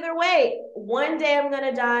die either way. One day I'm going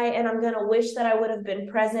to die and I'm going to wish that I would have been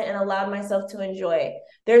present and allowed myself to enjoy it.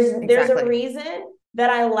 There's a exactly. reason that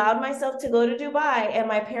I allowed myself to go to Dubai and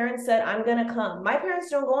my parents said I'm going to come. My parents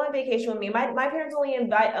don't go on vacation with me. My parents only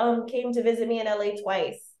came to visit me in LA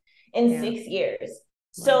twice in Yeah. 6 years.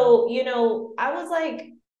 Wow. So, I was like,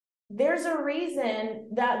 there's a reason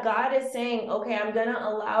that God is saying, okay, I'm going to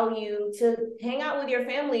allow you to hang out with your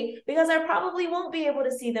family because I probably won't be able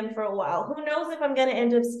to see them for a while. Who knows if I'm going to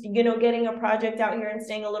end up, getting a project out here and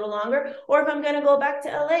staying a little longer, or if I'm going to go back to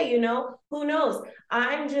LA, who knows?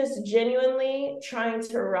 I'm just genuinely trying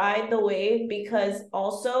to ride the wave because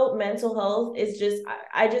also mental health is just,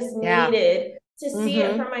 I just Yeah. needed to see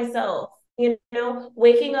it for Mm-hmm. myself.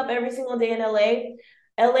 Waking up every single day in LA,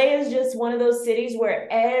 LA is just one of those cities where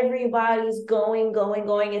everybody's going, going,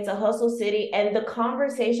 going. It's a hustle city. And the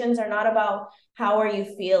conversations are not about how are you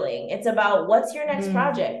feeling? It's about what's your next Mm.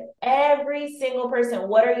 project? Every single person,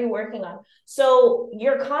 what are you working on? So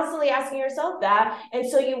you're constantly asking yourself that. And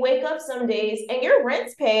so you wake up some days and your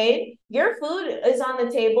rent's paid, your food is on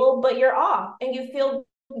the table, but you're off and you feel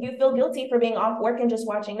guilty for being off work and just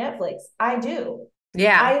watching Netflix. I do.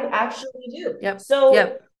 Yeah. I actually do. Yep. So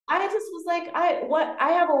Yep. I just was like,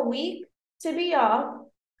 I have a week to be off.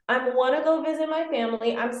 I want to go visit my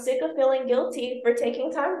family. I'm sick of feeling guilty for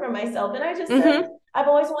taking time for myself. And I just said, Mm-hmm. I've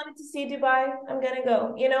always wanted to see Dubai. I'm gonna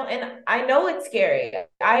go, and I know it's scary.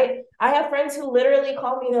 I have friends who literally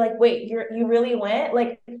call me, they're like, wait, you really went?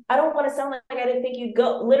 Like, I don't want to sound like I didn't think you'd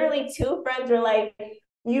go. Literally two friends are like,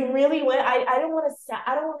 you really went? I don't want to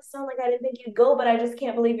sound like I didn't think you'd go, but I just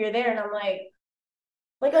can't believe you're there. And I'm like,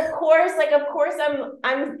 of course,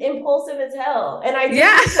 I'm impulsive as hell, and I do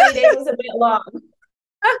Yeah. think 20 days was a bit long.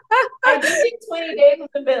 I do think 20 days was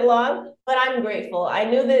a bit long, but I'm grateful. I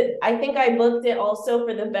think I booked it also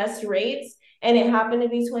for the best rates, and it happened to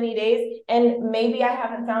be 20 days. And maybe I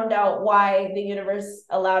haven't found out why the universe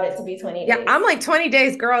allowed it to be 20 Yeah. I'm days. like 20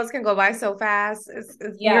 days, girls can go by so fast.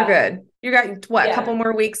 You're Yeah, good. You got what, a couple yeah.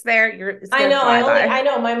 more weeks there? It's I gonna know. fly by. I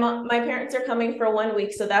know my parents are coming for 1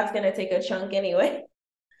 week, so that's gonna take a chunk anyway.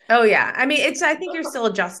 Oh yeah. I mean, I think you're still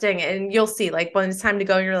adjusting and you'll see like when it's time to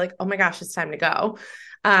go, you're like, oh my gosh, it's time to go.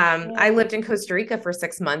 I Yeah. lived in Costa Rica for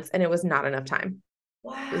 6 months and it was not enough time.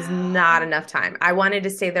 It was not Wow. enough time. I wanted to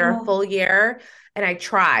stay there a full Oh, year and I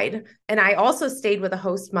tried. And I also stayed with a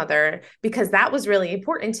host mother because that was really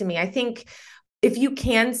important to me. I think if you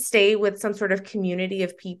can stay with some sort of community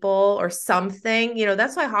of people or something,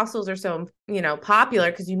 that's why hostels are so, popular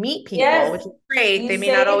because you meet people, which yes. is great. You They may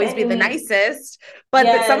not save always and be you the meet. nicest, but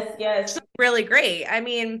some Yes, yes. actually really great. I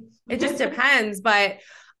mean, it just depends, but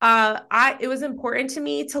it was important to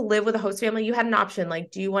me to live with a host family. You had an option, like,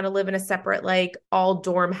 do you want to live in a separate, like, all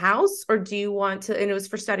dorm house, or do you want to, and it was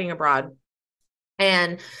for studying abroad,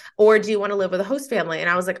 and or do you want to live with a host family? And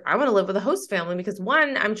I was like, I want to live with a host family because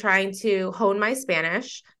one, I'm trying to hone my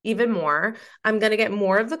Spanish even more. I'm going to get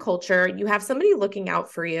more of the culture. You have somebody looking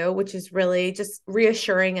out for you, which is really just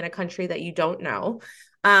reassuring in a country that you don't know.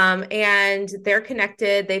 And they're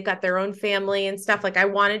connected, they've got their own family and stuff. Like, I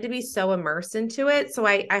wanted to be so immersed into it, so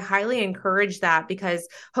I highly encourage that, because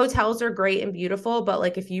hotels are great and beautiful, but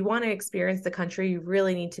like if you want to experience the country, you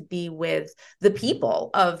really need to be with the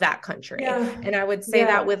people of that country. Yeah. And I would say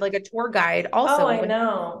that Yeah. with like a tour guide Oh, also. I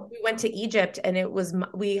know. We went to Egypt and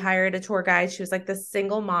we hired a tour guide. She was like this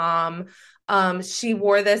single mom. She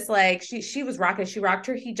wore this, like, she was rocking, she rocked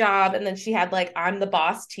her hijab, and then she had like "I'm the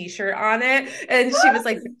boss" t-shirt on it, and she was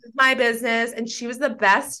like, this is my business, and she was the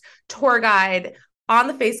best tour guide on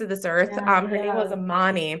the face of this earth. Yeah, Her name was yeah.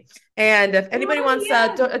 Amani. And if anybody Oh, wants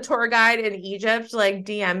yeah. a tour guide in Egypt, like,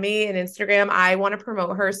 DM me and Instagram. I want to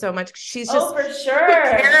promote her so much. Oh, for She took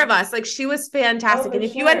care of sure. us. Like, she was Oh, fantastic. for And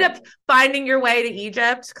if you end up sure. finding your way to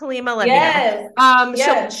Egypt, Kalima, let me know. Yes.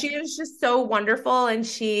 Yes. She was just so wonderful, and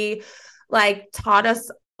she like taught us,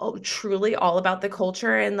 truly all about the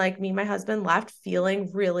culture. And like, me and my husband left feeling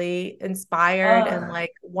really inspired and Uh,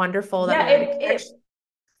 like wonderful that we yeah, made a it connection.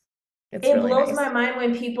 it It's it really blows my nice. mind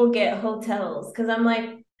when people get hotels because I'm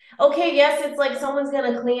like, okay, yes, it's like someone's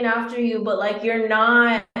gonna clean after you, but like you're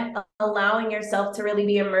not allowing yourself to really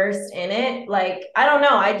be immersed in it. Like, I don't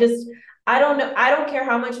know. I don't know. I don't care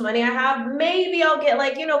how much money I have. Maybe I'll get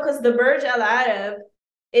like, because the Burj Al Arab,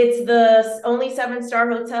 it's the only 7-star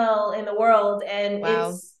hotel in the world, and Wow.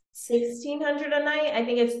 it's 1,600 a night. I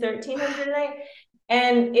think it's 1,300 a night.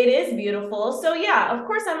 And it is beautiful. So yeah, of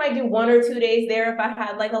course I might do 1 or 2 days there if I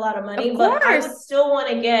had like a lot of Of money, but I would course. still want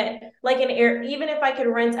to get like an air, even if I could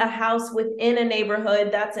rent a house within a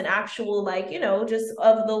neighborhood that's an actual like, just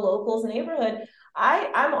of the locals neighborhood.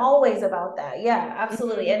 I'm always about that. Yeah,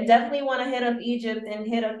 absolutely. Mhm. And definitely want to hit up Egypt and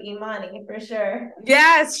hit up Imani for sure.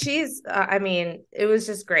 Yes, I mean, it was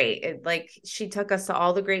just great. Like she took us to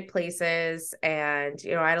all the great places and,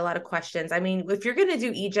 I had a lot of questions. I mean, if you're going to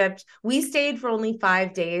do Egypt, we stayed for only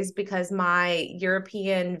 5 days because my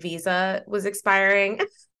European visa was expiring.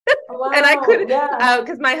 And I Wow. could Yeah.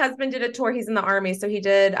 because my husband did a tour. He's in the army, so he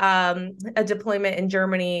did a deployment in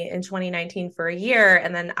Germany in 2019 for a year,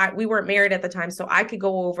 and then we weren't married at the time, so I could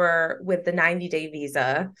go over with the 90-day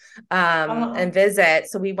visa and Uh-huh. visit.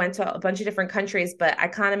 So we went to a bunch of different countries, but I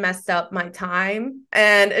kind of messed up my time,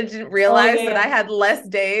 and I didn't Oh realize yeah, that I yeah. had less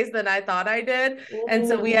days than I thought I did, and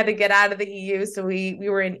so we had to Mm. get out of the EU. So we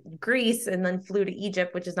were in Greece and then flew to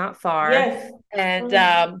Egypt, which is not far, Yes. and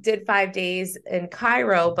Mm. did 5 days in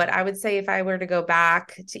Cairo. But I would say if I were to go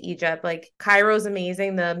back to Egypt, like Cairo's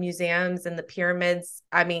amazing, the museums and the pyramids,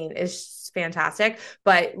 I mean, it's fantastic.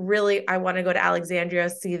 But really, I want to go to Alexandria,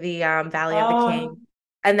 see the Valley of the Oh, King.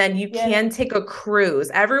 And then you yes. can take a cruise.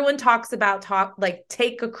 Everyone talks about like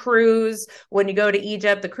take a cruise when you go to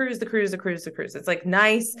Egypt, the cruise, the cruise, the cruise, the cruise. It's like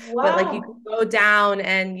nice, but like you can Wow. go down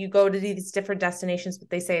and you go to these different destinations, but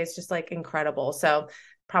they say it's just like incredible. So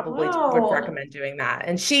probably would Wow. recommend doing that.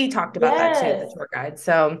 And she talked about that too, the Yes. tour guide.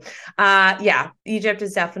 So yeah, Egypt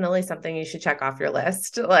is definitely something you should check off your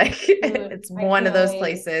list. Like Dude, it's I one of can't those wait.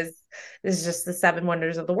 places. It's just the seven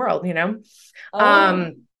wonders of the world. Oh,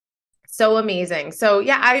 Um, so amazing. So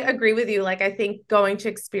yeah, I agree with you. Like I think going to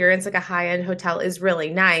experience like a high-end hotel is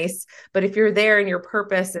really nice, but if you're there and your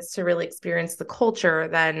purpose is to really experience the culture,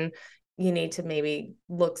 then you need to maybe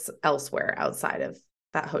look elsewhere outside of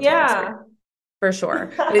that hotel experience. yeah. For sure.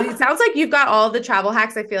 It sounds like you've got all the travel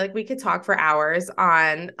hacks. I feel like we could talk for hours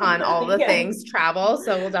on all the Yes. things travel.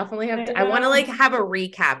 So we'll definitely have I I want to like know. have a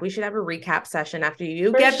recap. We should have a recap session after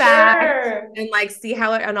you For get back sure. and like see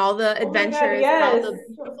how it and all the Oh my God, adventures and all yes.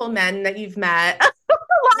 the beautiful men that you've met.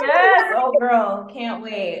 Yes. Oh, girl, can't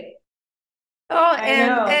wait. Oh, I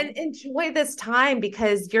and know. enjoy this time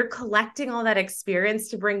because you're collecting all that experience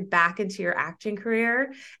to bring back into your acting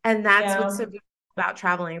career. And that's what's so Yeah, beautiful about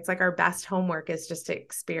traveling. It's like our best homework is just to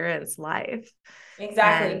experience life. And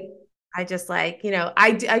exactly. I just like,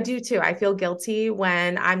 I do too. I feel guilty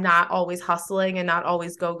when I'm not always hustling and not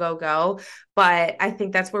always go, go, go. But I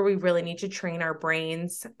think that's where we really need to train our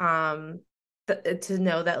brains to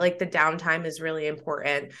know that like the downtime is really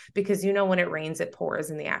important because when it rains, it pours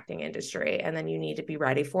in the acting industry. And then you need to be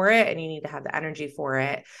ready for it and you need to have the energy for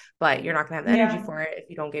it. But you're not going to have the energy Yeah. for it if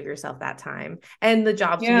you don't give yourself that time. And the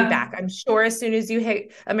jobs will be Yeah. back. I'm sure as soon as you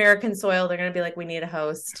hit American soil, they're going to be like, we need a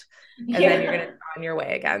host and then you're going to Yeah. be on your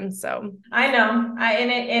way again. So, I know.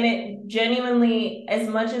 And it genuinely, as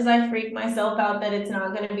much as I freak myself out that it's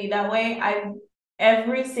not gonna be that way, I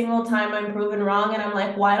every single time I'm proven wrong and I'm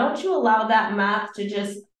like, why don't you allow that math to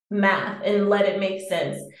just math and let it make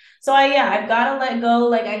sense? So I've gotta let go.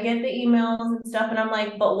 Like I get the emails and stuff, and I'm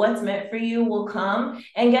like, but what's meant for you will come.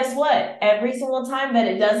 And guess what? Every single time that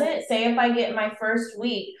it doesn't, say if I get my first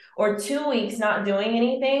week or 2 weeks not doing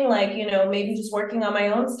anything, like, maybe just working on my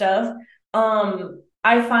own stuff,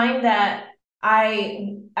 I find that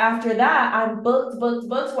after that I'm booked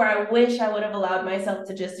where I wish I would have allowed myself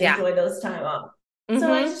to just yeah. enjoy those time off.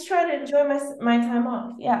 So I Mm-hmm. just try to enjoy my time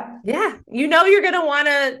off. Yeah. Yeah. You're going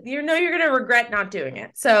to regret not doing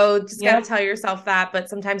it. So just got to Yep. tell yourself that. But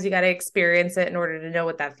sometimes you got to experience it in order to know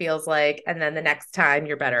what that feels like. And then the next time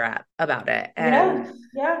you're better at about it. And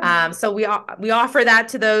Yeah. Yeah. so we offer that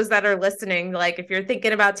to those that are listening. Like if you're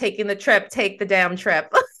thinking about taking the trip, take the damn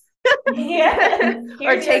trip. Yes. Or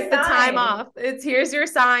Here's your take the time sign. off. Here's your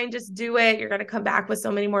sign. Just do it. You're going to come back with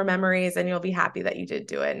so many more memories and you'll be happy that you did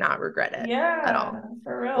do it and not regret it at all. Yeah,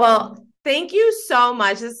 for Well, real. thank you so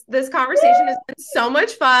much. This conversation has been so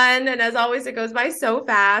much fun. And as always, it goes by so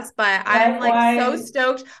fast, but I'm like so Likewise.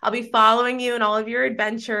 stoked. I'll be following you in all of your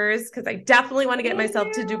adventures because I definitely want to get Thank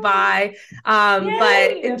myself to you. Dubai.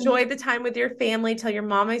 But Yay. enjoy the time with your family. Tell your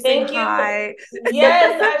mom I say Thank you. hi.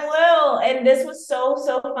 Yes, I will. And this was so,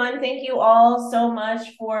 so fun. Thank you all so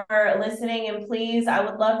much for listening. And please, I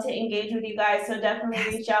would love to engage with you guys. So definitely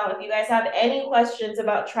Yes. reach out. If you guys have any questions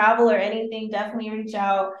about travel or anything, definitely reach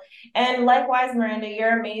out. And And likewise, Miranda,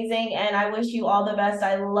 you're amazing. And I wish you all the best.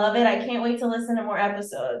 I love it. I can't wait to listen to more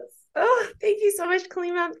episodes. Oh, thank you so much,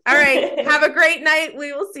 Kalima. All right. Have a great night.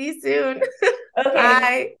 We will see you soon. Okay.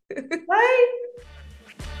 Bye. Bye.